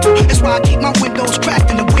people. That's why I keep my windows cracked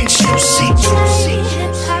and the windshield seats.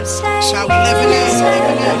 That's how we living it.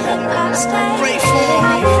 Pray for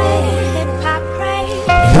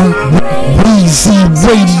Weezy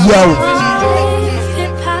Radio.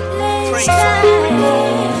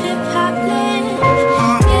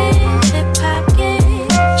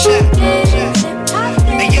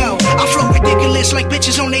 Like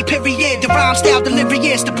bitches on they period. The rhyme style delivery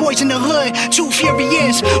is the boys in the hood, too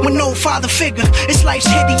furious with no father figure. It's life's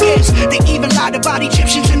hideous. They even lied about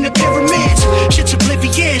Egyptians in the pyramids. Shit's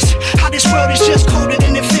oblivious. How this world is just colder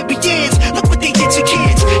than amphibians. Look what they did to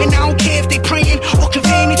kids. And I don't care if they praying or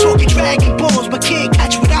conveying, talking Dragon Balls, but can't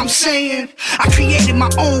catch what I'm saying. I created my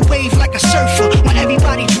own wave like a surfer. When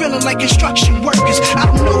everybody drilling like construction workers. I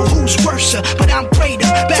don't know who's worse, but I'm greater.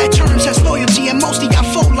 Bad terms has loyalty and mostly I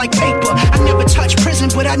fold like paper. I never touch prison,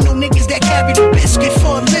 but I know niggas that carry the biscuit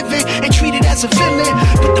for a living and treat it as a villain.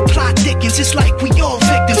 But the plot thickens, it's like we all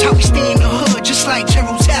victims. How we stay in the hood, just like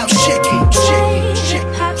Gerald's house chicken.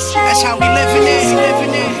 That's how we living it.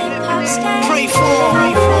 Pray for.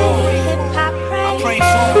 I pray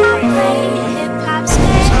for.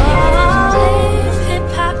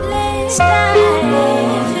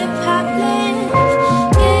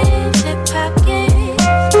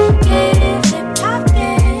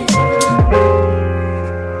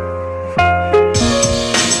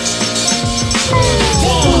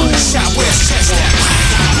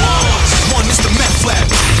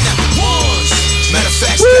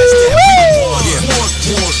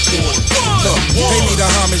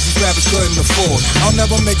 These rappers couldn't afford. I'll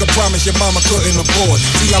never make a promise your mama couldn't afford.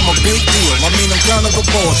 See, I'm a big deal, I mean I'm kind of a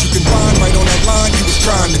boss. You can find right on that line you was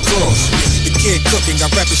trying to cross. The kid cooking, got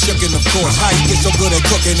rappers shookin' of course. How you get so good at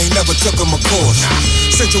cooking, they never took him a course.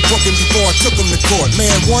 Central booking before I took him to court.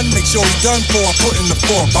 Man, one, make sure he done for I put in the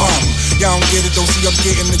four bomb. Y'all don't get it, don't see I'm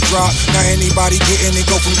getting the drop. Now anybody getting it,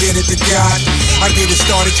 go from get it to God. I get it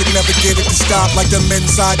started, you never get it to stop. Like them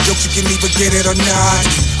inside jokes, you can either get it or not.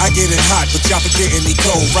 I get it hot, but y'all forgetting me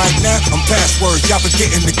cold. Right now, I'm past words, y'all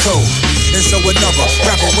forgetting the code. And so another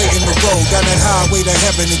rapper waiting the road down that highway to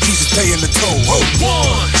heaven and Jesus paying the toll. Whoa.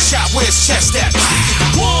 One shot, where's chest at?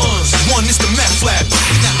 One is the meth lab.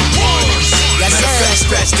 Matter of fact,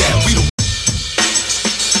 scratch that. We the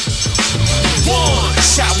one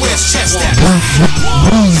shot, where's chest at?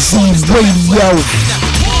 Weezy Radio.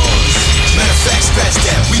 Matter of fact, scratch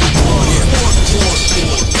that. We the one.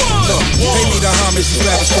 Look, pay me the homage these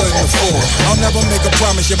rappers couldn't afford. I'll never make a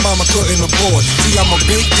promise your mama couldn't afford. See, I'm a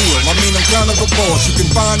big deal, I mean I'm kind of a boss. You can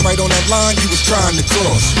find right on that line you was trying to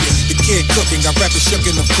cross. The kid cooking, got rappers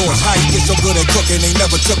shookin' of course. How you get so good at cooking, they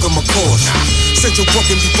never took him a course. Central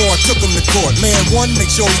booking before I took him to court. Man, one,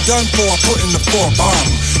 make sure he done for I put in the four bomb.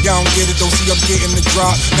 Y'all don't get it, don't see I'm getting the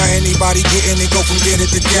drop. Now anybody getting it, go from get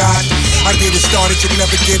it to God. I get it started, you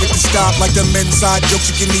never get it to stop. Like them inside jokes,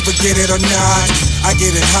 you can either get it or not. I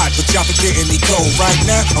get it hot, but y'all forgetting me cold. Right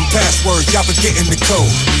now, I'm past words, y'all forgetting the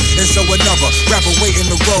code. And so another rapper waiting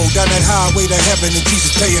the road down that highway to heaven and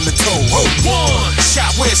Jesus paying the toll. Whoa. One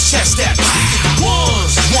shot, where's chest at?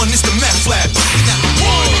 One is the meth lab.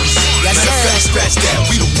 Matter of fact, scratch that.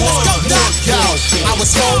 We the one. Yo, I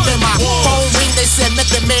was home and my phone ring. They said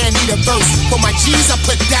Method Man need a verse. For my G's, I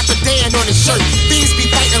put Dapper Dan on the shirt. Beans be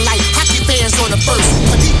fighting like hockey fans on the first.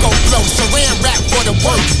 Panico flow, Saran wrap for the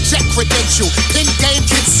work. Check credential, pin game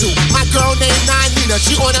Kitsu. My girl named Nina,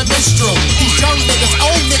 she on a minstrel. These young niggas,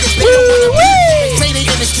 old niggas, they don't wanna be. They say they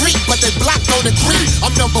in the street, but they blocked on the creek.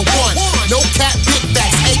 I'm number one, no cap, big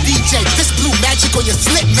backs. Hey DJ, this blue magic on your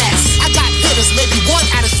slip mask. I got hitters, maybe one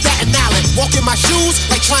out of Staten Island. Walk in my shoes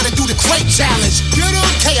like trying to do the crate challenge. Get em?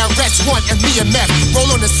 KRS-One and me and Meth. Roll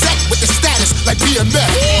on the set with the status like BMF.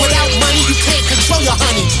 Without money, you can't control your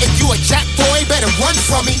honey. If you a jack boy, better run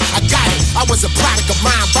from me. I got it. I was a product of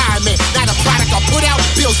my environment, not a product I put out.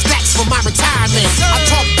 Build stacks for my retirement. I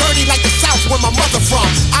talk dirty like the South where my mother from.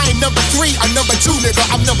 I ain't number 3, I'm number 2, nigga.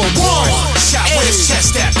 I'm number 1. Shot, where's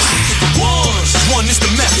chest at? One is the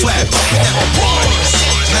meth lab.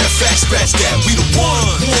 Matter of fact, scratch that. We the one.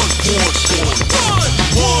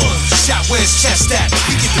 Shot, where's chest at?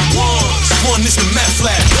 We get the ones. One is the meth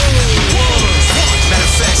lab. Matter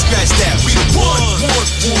of fact, scratch that. We the one.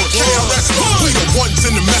 KRS-One, we the ones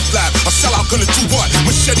in the meth lab. A sellout gonna do what?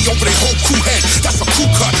 Machete over their whole crew head. That's a crew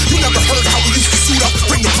cut. You never heard how we used to suit up,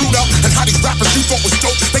 bring the brood up, and how these rappers you thought was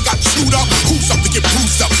dope, they got chewed up. Who's up to get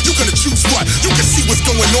bruised up? You gonna choose what? You can see what's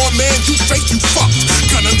going on, man. You fake, you fucked.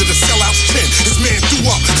 Gun under the sellout's chin. His man threw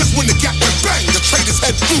up. Cause when the gap went bang, the traitor's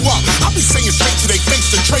head flew up. I be saying straight to their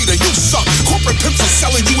face, the traitor, you suck. Corporate pimps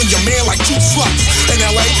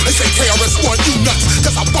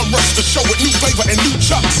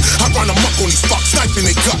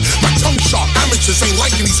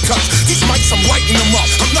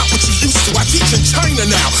trainer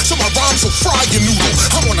now, so my rhymes will fry your noodle.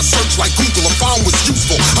 I'm on a search like Google, if I was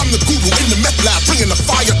useful. I'm the guru in the meth lab, bringing the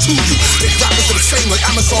fire to you. These rappers are the same like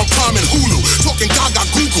Amazon Prime and Hulu. Talking Gaga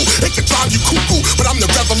Google, it can drive you cuckoo, but I'm the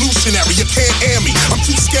revolutionary, you can't air me. I'm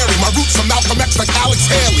too scary, my roots are Malcolm X like Alex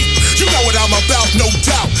Haley. You know what I'm about, no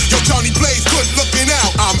doubt. Yo, Johnny Blaze, good looking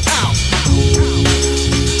out, I'm out.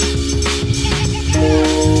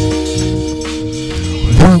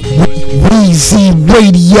 Weezy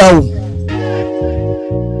Radio.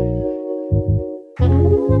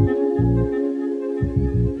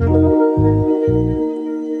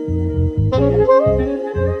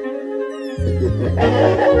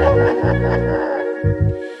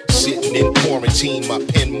 Sitting in quarantine, my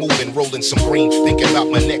pen moving, rolling some green, thinking about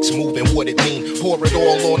my next move and what it mean. Pour it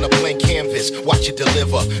all on a blank canvas, watch it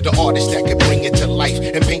deliver. The artist that could bring it to life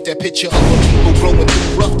and paint that picture of a people growing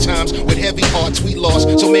through rough times with heavy hearts. We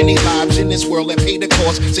lost so many lives in this world that pay the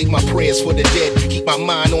cost. Say my prayers for the dead, keep my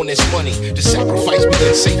mind on this money. The sacrifice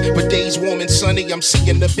being safe, but days warm and sunny. I'm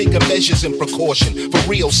seeing the bigger measures and precaution. For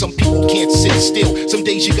real, some people can't sit still. Some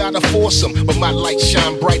days you gotta force them, but my light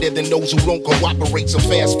shine brighter than those who don't cooperate. Some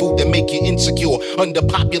fast food that make you insecure.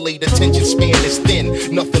 Underpopulated, attention span is thin.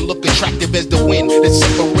 Nothing look attractive as the wind that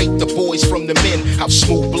separate the boys from the men. How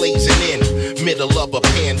smooth blazing in. Middle of a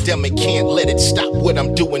pandemic, can't let it stop what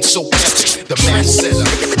I'm doing so epic. The mass setup.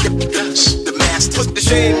 The master. Put the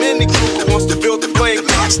shame in the crew that wants to build the flame.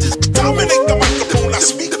 Masters. Dominate the microphone, I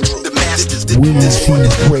speak the truth. The masters.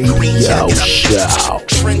 Weezy Radio Show.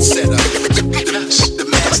 Trendsetter. The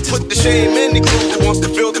master. Put the shame in the crew that wants to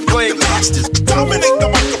build the flame. Masters. Dominate the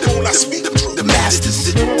microphone, I speak the truth. The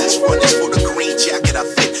masters. This one is for the green jacket I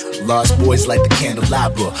fit. Lost boys like the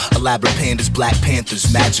candelabra, elaborate pandas, black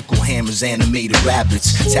panthers, magical hammers, animated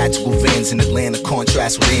rabbits, tactical vans in Atlanta,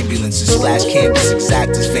 contrast with ambulances, splash canvas,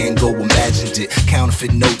 exact as Van Gogh imagined it.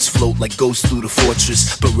 Counterfeit notes float like ghosts through the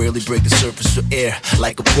fortress, but rarely break the surface for air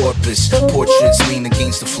like a porpoise. Portraits lean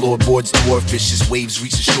against the floorboards, dwarfish as waves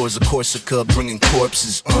reach the shores of Corsica, bringing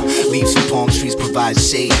corpses. Leaves from palm trees provide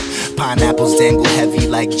shade. Pineapples dangle heavy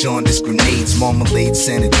like jaundice grenades. Marmalade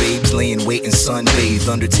scented babes laying wait and sunbathe.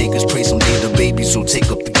 Undertakers pray someday the babies will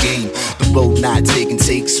take up the game. The road not taking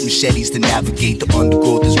takes machetes to navigate. The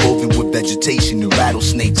undergrowth is woven with vegetation and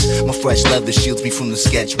rattlesnakes. My fresh leather shields me from the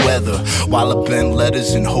sketch weather, while I bend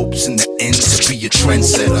letters in hopes in the end to be a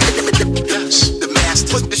trendsetter. The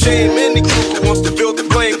master. Put the shame in the crew that wants to build the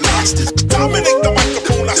flame. Masters. Dominate the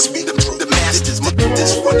microphone, I speak the truth. The masters.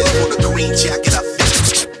 This one is for the green jacket I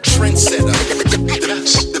fit. Trendsetter. The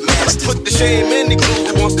master. Put the shame in the crew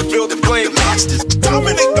that wants to build the flame. Masters.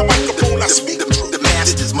 Dominate the microphone, I speak the truth. The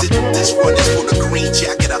masters. This one is for the green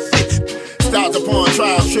jacket I fit. Styles upon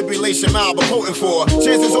trials, tribulation mild but potent for.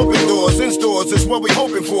 Chances open doors, in stores is what we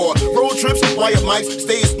hoping for. Road trips, wired mics,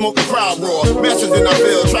 stage smoke, the crowd roar. Masters in our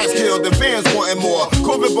field, tracks killed, the fans wanting more.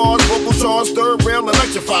 COVID bars, vocal charts, third rail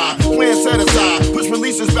electrify. Plan set aside, push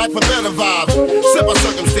releases back for better vibes. Set by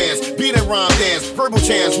circumstance, beat and rhyme dance. Verbal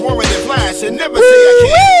chance, warring and flash, and never say I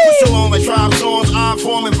can't. Push along like tribe songs, I'm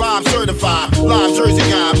forming vibe certified. Live Jersey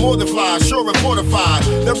guy, more than fly, sure and fortified.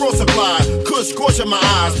 That road supply, kush scorching my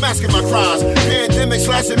eyes, masking my cries. Pandemic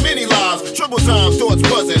slashing many lives, trouble time, thoughts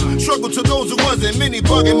buzzing. Struggle to those who wasn't, many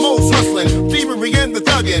bugging, most hustling. Thievery and the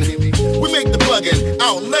thugging, we make the plugging,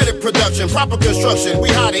 outletted production, proper construction. We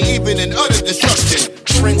hiding even in utter destruction.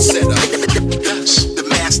 Trendsetter. The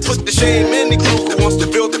master. Put the shame in the crew that wants to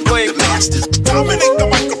build the flame. Masters. Dominate the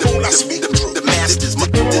microphone, I speak the truth. The masters.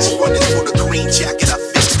 This one is for the green jacket I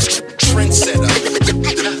fit. Trendsetter.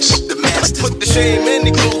 The master. Put the shame in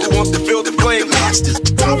the crew that wants to build the flame. Masters.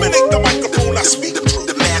 Dominate the microphone, I speak the truth.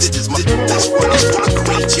 The masters. This one is for the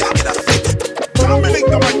green jacket I fit. Dominate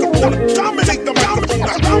the microphone. Dominate the microphone.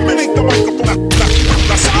 Dominate the microphone.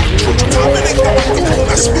 Dominate the microphone,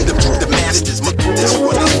 I speak the truth. The masters. This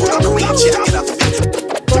one is for the green jacket I fit.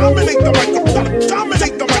 Dominate the microphone.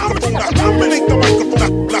 Dominate the microphone. Dominate the microphone.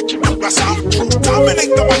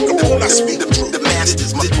 Dominate the microphone, I speak the truth. The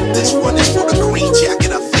masters. This one is for the green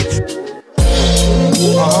jacket I fit.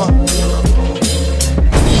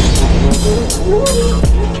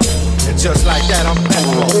 And just like that, I'm back,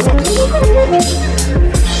 motherfuckers.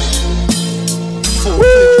 Full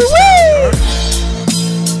flip this time,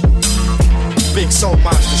 Big Soul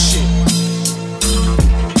Monster shit.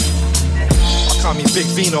 I'll call me Big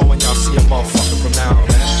Vino when y'all see a motherfucker from now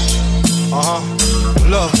on, man.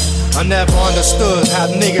 Look. I never understood how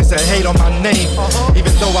niggas that hate on my name.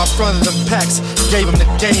 Even though I fronted them packs, gave them the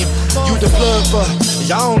game. You the blood, but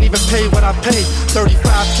y'all don't even pay what I pay.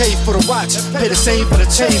 35K for the watch, pay the same for the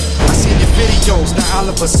chain. I seen your videos, now all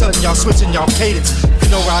of a sudden y'all switching y'all cadence. You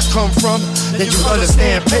know where I come from, then you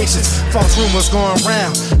understand patience. False rumors going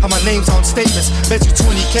around, how my name's on statements. Bet you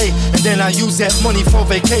 20K, and then I use that money for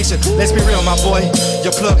vacation. Let's be real, my boy,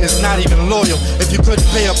 your plug is not even loyal. If you couldn't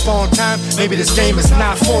pay up on time, maybe this game is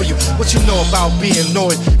not for you. What you know about being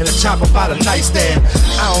annoyed and a chopper by the nightstand?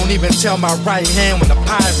 I don't even tell my right hand when the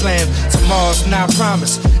pies land. Tomorrow's not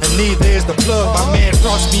promised, and neither is the plug. My man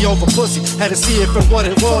crossed me over pussy, had to see it for what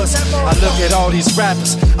it was. I look at all these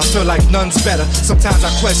rappers, I feel like none's better. Sometimes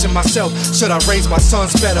I question myself, should I raise my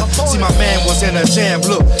sons better? See, my man was in a jam,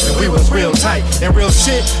 look, and we was real tight. And real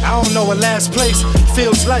shit, I don't know what last place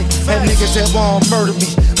feels like. Had niggas that won't murder me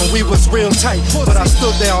when we was real tight, but I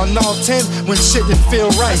stood there on all 10 when shit didn't feel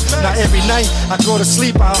right. Now every night I go to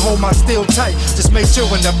sleep, I hold my steel tight. Just make sure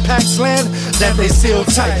when the packs land, that they seal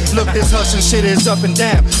tight. Look, this hustling shit is up and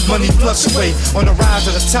down, money fluctuate. On the rise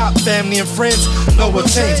to the top, family and friends, no one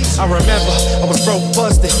change. I remember I was broke,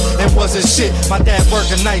 busted, and wasn't shit. My dad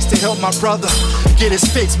working nights to help my brother get his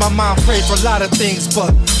fix. My mom prayed for a lot of things,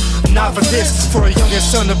 but not for this, for a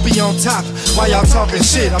youngest son to be on top. Why y'all talking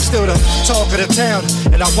shit? I'm still the talk of the town,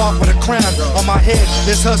 and I walk with a crown on my head.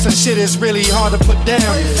 This hustling shit is really hard to put down.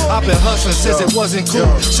 I've been hustling since it wasn't cool.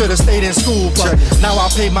 Should've stayed in school, but now I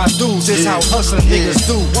pay my dues. This how hustling niggas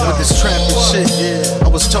do. With this trapping shit, I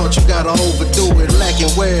was taught you gotta overdo it,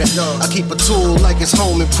 lacking where I keep a tool like it's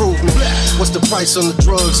home improvement. What's the price on the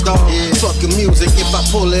drugs, dog? Fucking music, if I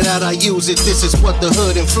pull it out, I use it. This is what the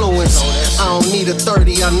hood influence. I don't need a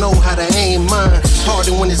 30, I know how to aim mine.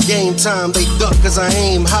 Harder when it's game time, they duck cause I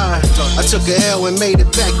aim high. I took a L and made it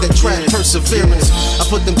back, that track perseverance. I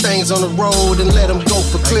put them things on the road and let them go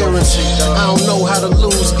for clearance. I don't know how to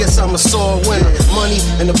lose, guess I'm a sore winner. Money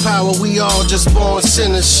and the power, we all just born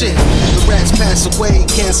sinners. Shit, the rats pass away,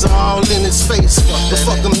 cancer all in his face. But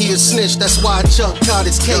fuck him, he a snitch, that's why Chuck caught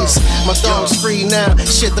his case. My dog's free now,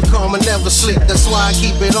 shit, the karma never sleep. That's why I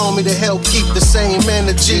keep it on me to help keep the same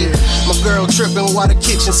energy. My girl tripping while the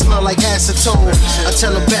kitchen smell like acetone. I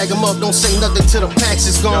tell her bag him up, don't say nothing till the packs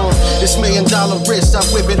is gone. This $1 million wrist, I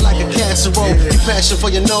whip it like a casserole. You passion for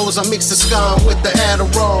your nose, I mix the scum with the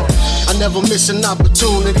Adderall. I never miss an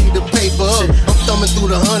opportunity to paper up. I'm thumbing through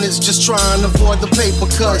the hundreds, just trying to avoid the paper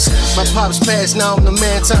cuts. My pops passed, now I'm the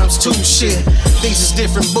man times 2 shit. These is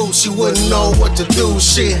different boots, you wouldn't know what to do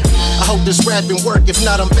shit. I hope this rapping work, if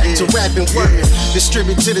not I'm back to rapping work.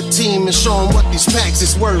 Distribute to the team and show them what these packs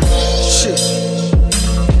is worth. Shit.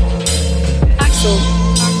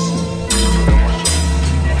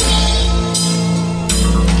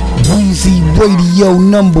 Weezy Radio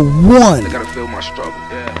 #1. I gotta feel my struggle.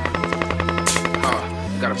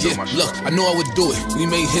 Look, I knew I would do it. We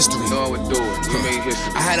made history.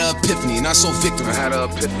 I had an epiphany and I saw victory.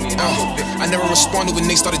 I never responded when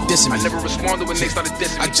they started dissing me.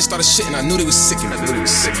 I just started shitting. I knew they was sick of me. Look,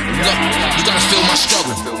 you gotta feel my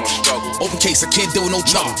struggle. Open case, I can't deal with no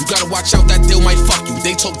trouble. You gotta watch out, that deal might fuck you.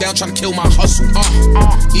 They talk down, trying to kill my hustle.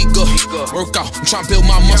 Eat good, work out, I'm trying to build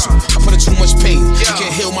my muscle. I put in too much pain, you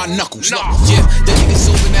can't heal my knuckles. Yeah, that nigga's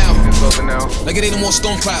over now. Like it ain't no more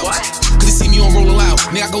storm clouds. Cause they see me on rolling loud.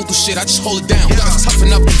 Nigga, I go through shit, I just hold it down. Gotta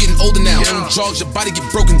toughen up, we getting older now. On them drugs, your body get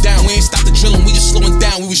broken down. We ain't stopped the drilling, we just slowing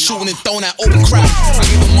down. We was shooting and throwing at open crowd. I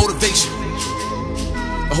give them motivation.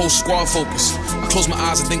 The whole squad focus. I close my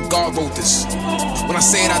eyes, I think God wrote this. When I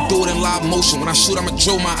say it, I do it in live motion. When I shoot, I'ma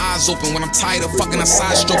drill my eyes open. When I'm tired of fucking, I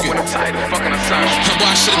side stroke it. Boy, I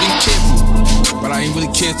should've been careful, but I ain't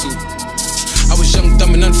really care to. I was young,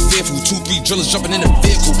 dumb, and unfearful. 2-3 drillers jumping in the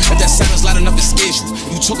vehicle. If that sound is loud enough, it scares you.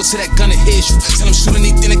 You talk to that gun, it hears you. Tell them shoot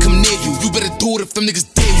anything that come near you. You better do it if them niggas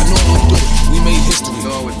dare you. I know I would do it. We made history.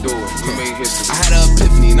 I had an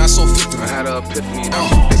epiphany and I saw victory.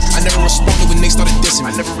 I never responded when they started dissing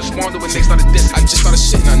me. I just started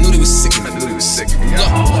shitting. I knew they was sick of me. Look,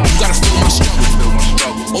 you gotta feel my struggle.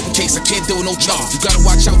 Open case, I can't deal with no trouble. You gotta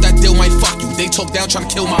watch out, that deal might fuck you. They talk down, trying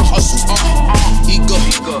to kill my hustle. Eat good,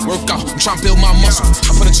 work out, I'm trying to build my muscle.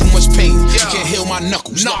 I put in too much pain, you can't heal my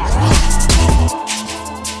knuckles.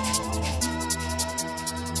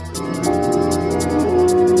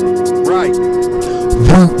 Right.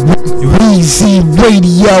 Weezy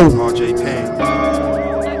Radio.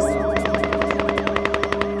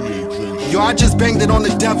 Yo, I I just banged it on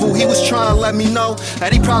the devil. He was trying to let me know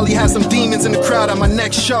that he probably had some demons in the crowd at my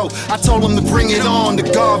next show. I told him to bring it on, the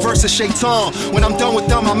God versus Shaitan. When I'm done with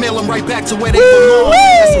them, I mail them right back to where they belong.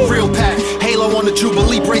 That's a real pack. Halo on the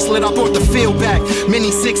Jubilee bracelet, I brought the field back.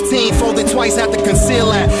 Mini 16, folded twice, had to conceal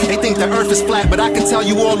that. They think the earth is flat, but I can tell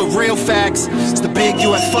you all the real facts. It's the big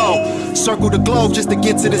UFO. Circle the globe just to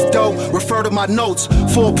get to this dough. Refer to my notes.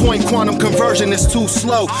 4-point quantum conversion is too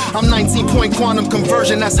slow. I'm 19-point quantum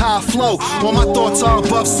conversion, that's how I flow. All my thoughts are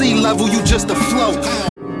above sea level, you just afloat.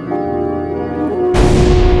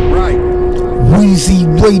 Right. Weezy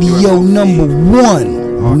Radio #1.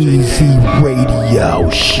 Weezy Radio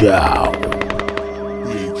Show.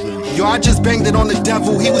 Yo, I just banged it on the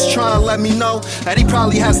devil. He was trying to let me know that he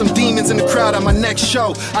probably had some demons in the crowd at my next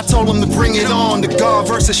show. I told him to bring it on, the God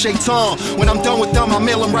versus Shaitan. When I'm done with them, I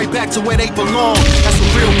mail them right back to where they belong. That's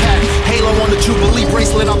a real pack. Halo on the Jubilee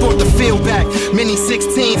bracelet, I brought the field back. Mini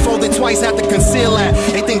 16, folded twice, had to conceal that.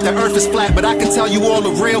 They think the earth is flat, but I can tell you all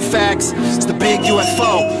the real facts. It's the big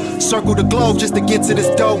UFO. Circle the globe just to get to this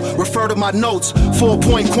dough. Refer to my notes.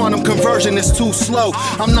 4-point quantum conversion is too slow.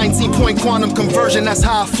 I'm 19-point quantum conversion, that's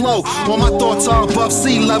how I flow. All my thoughts are above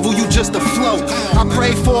sea level, you just afloat. I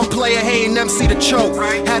prayed for a player, hating MC to choke.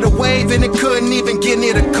 Had a wave and it couldn't even get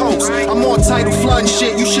near the coast. I'm on title flooding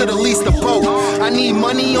shit, you should at least a boat. I need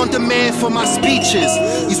money on demand for my speeches.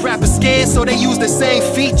 These rappers scared, so they use the same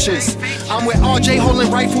features. I'm with RJ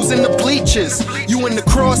holding rifles in the bleachers. You in the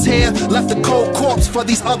crosshair, left a cold corpse for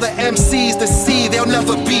these other MCs to see. They'll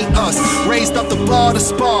never beat us. Raised up the bar to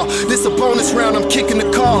spar. This a bonus round, I'm kicking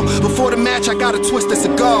the car. Before the match, I gotta twist a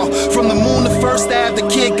cigar. From the moon to First Ave, the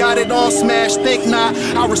kid got it all smashed. Think not,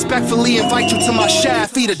 I respectfully invite you to my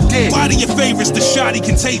shaft, eat a dick. Why do your favorites, the shoddy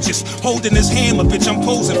contagious? Holding his hammer, bitch, I'm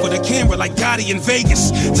posing for the camera like Gotti in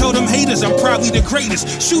Vegas. Tell them haters I'm probably the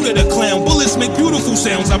greatest. Shooter the clown, bullets make beautiful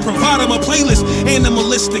sounds. I provide them a playlist,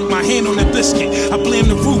 animalistic, my hand on the biscuit. I blame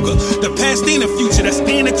the Ruger, the past and the future, that's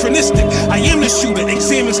anachronistic. I am the shooter,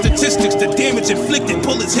 examine statistics, the damage inflicted.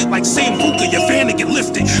 Bullets hit like Sam Booker, your fan to get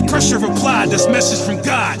lifted. Pressure applied, this message from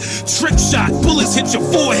God. Trick shot, bullets hit your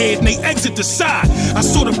forehead and they exit the side. I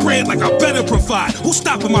saw the bread like I better provide. Who's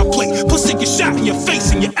stopping my plate? Pussy get shot in your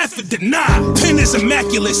face and your effort denied. Pen is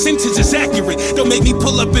immaculate, sentence is accurate. Don't make me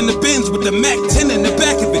pull up in the bins with the Mac 10 in the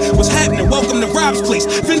back of it. What's happening? Welcome to Rob's place.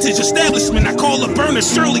 Vintage establishment. I call her burner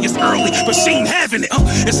Shirley. It's early, but she ain't having it.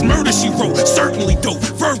 It's murder she wrote. Certainly dope.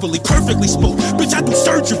 Verbally, perfectly spoke. Bitch, I do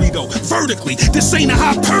surgery though. Vertically. This ain't a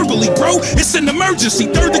hyperbole, bro. It's an emergency.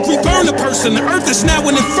 3rd-degree burn a person. The earth is now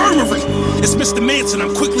an infirmary. It's Mr. Manson,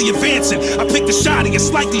 I'm quickly advancing. I pick the shotty, it's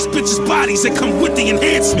like these bitches' bodies that come with the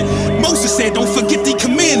enhancement. Moses said, don't forget the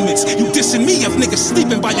commandments. You dissing me if niggas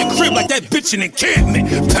sleeping by your crib like that bitch in encampment.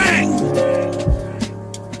 Bang!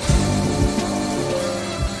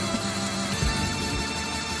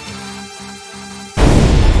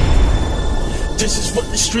 This is what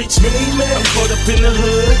the streets made, man. I'm caught up in the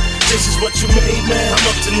hood. This is what you made, man. I'm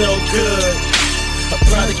up to no good. A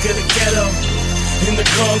product of the ghetto. In the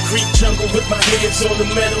concrete jungle with my hands on the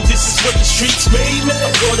metal. This is what the streets made, man.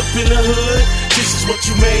 I'm caught up in the hood. This is what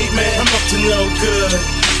you made, man. I'm up to no good.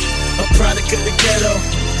 A product of the ghetto.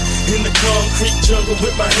 In the concrete jungle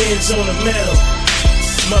with my hands on the metal.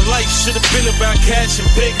 My life should have been about cash and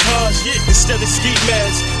big cars, instead of ski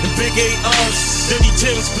masks and big ARs. Dirty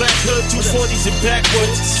Timbs, black hood, 240s and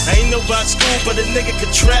backwoods. I ain't know about school, but a nigga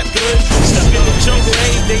could trap good. Stuck in the jungle,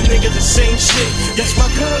 ain't they nigga the same shit? That's my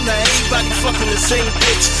girl, now everybody fucking the same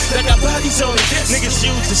bitch. That got bodies on it, niggas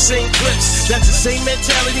use the same clips. That's the same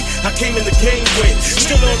mentality I came in the game with.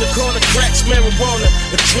 Still on the corner, cracks, marijuana,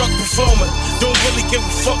 a drug performer. Don't really give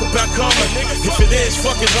a fuck about karma. If it is,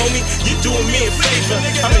 fuck it, homie, you doing me a favor.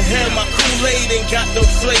 I'm in hell, my Kool-Aid ain't got no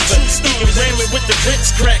flavor. Eating ramen with the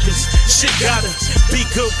Ritz crackers. Shit gotta be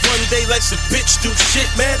good one day like some bitch do shit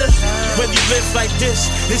matter. When you live like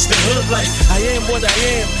this, it's the hood life. I am what I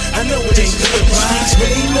am. I know it ain't good. Streets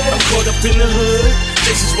made, man. I'm caught up in the hood.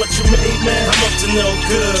 This is what you made, man. I'm up to no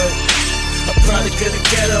good. A product of the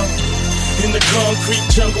ghetto. In the concrete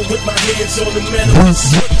jungle with my hands on the metal.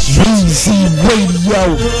 Weezy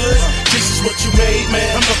Radio. This is what you made,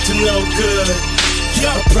 man. I'm up to no good.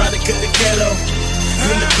 A product of the ghetto.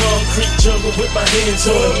 In the concrete jungle with my hands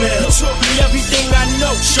on the metal. Taught me everything I know.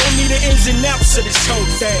 Show me the ins and outs of this whole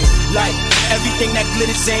thing. Like everything that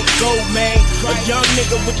glitters ain't gold, man. A young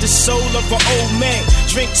nigga with the soul of an old man.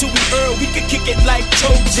 Drink till we earn, we could kick it like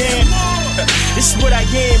toe jam. It's what I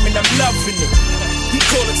am and I'm loving it. We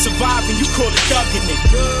call it surviving, you call it thugging it.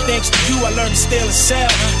 Thanks to you, I learned to steal and sell.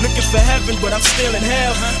 Looking for heaven, but I'm still in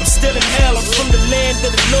hell. I'm still in hell, I'm from the land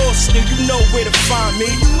of the lost. Still, you know where to find me.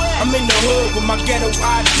 I'm in the hood with my ghetto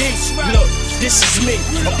ID. Look, this is me,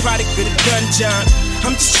 a product of the dungeon.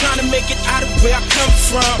 I'm just trying to make it out of where I come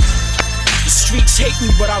from. The streets hate me,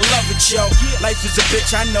 but I love it, yo. Life is a bitch,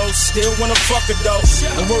 I know, still wanna fuck her though.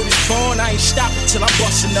 The word is born, I ain't stopping till I'm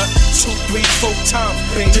busting up 2, 3, 4 times,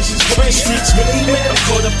 baby. This is what the streets made, man. I'm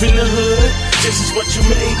caught up in the hood. This is what you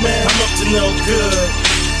made, man. I'm up to no good.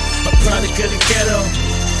 A product of the ghetto.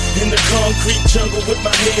 In the concrete jungle with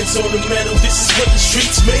my hands on the metal. This is what the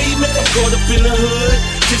streets made, man. I'm caught up in the hood.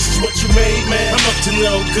 This is what you made, man. I'm up to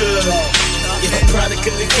no good. A product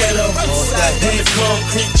of the ghetto. In the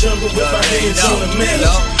concrete jungle with my hands on the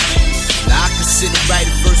metal. Now I can sit and write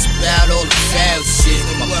a verse about all the foul shit.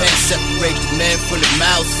 My pen separate the man from the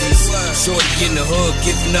mouses. Shorty in the hood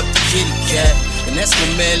giving up the kitty cat. And that's my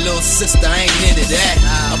man, little sister, I ain't into that.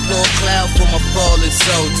 I blow a cloud for my fallen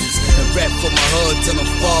soldiers and rap for my hood till I'm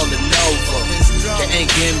falling over. The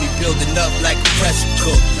anger in me building up like a pressure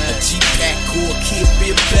cook. A G-Pack cool kid be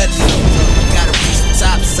a better look. I gotta reach the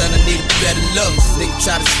top, son, I need a better look. They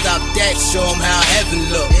try to stop that, show them how heaven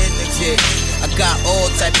look. Yeah, I got all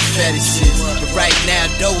type of fetishes, but right now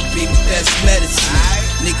dough would be the best medicine.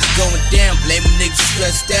 Niggas going down, blame them niggas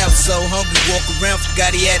stressed out. So hungry, walk around,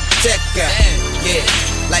 forgot he had the tech out. Yeah,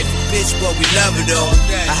 like a bitch, but we love it all.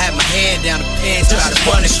 I had my hand down the pants, try to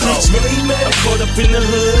run it home. I'm caught up in the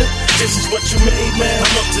hood. This is what you made, man.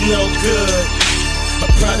 I'm up to no good. A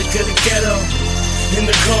product of the ghetto. In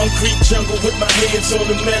the concrete jungle with my hands on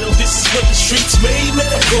the metal. This is what the streets made, man.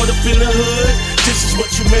 I'm caught up in the hood. This is what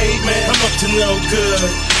you made, man. I'm up to no good.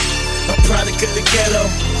 A product of the ghetto.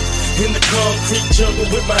 In the concrete jungle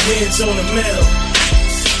with my hands on the metal.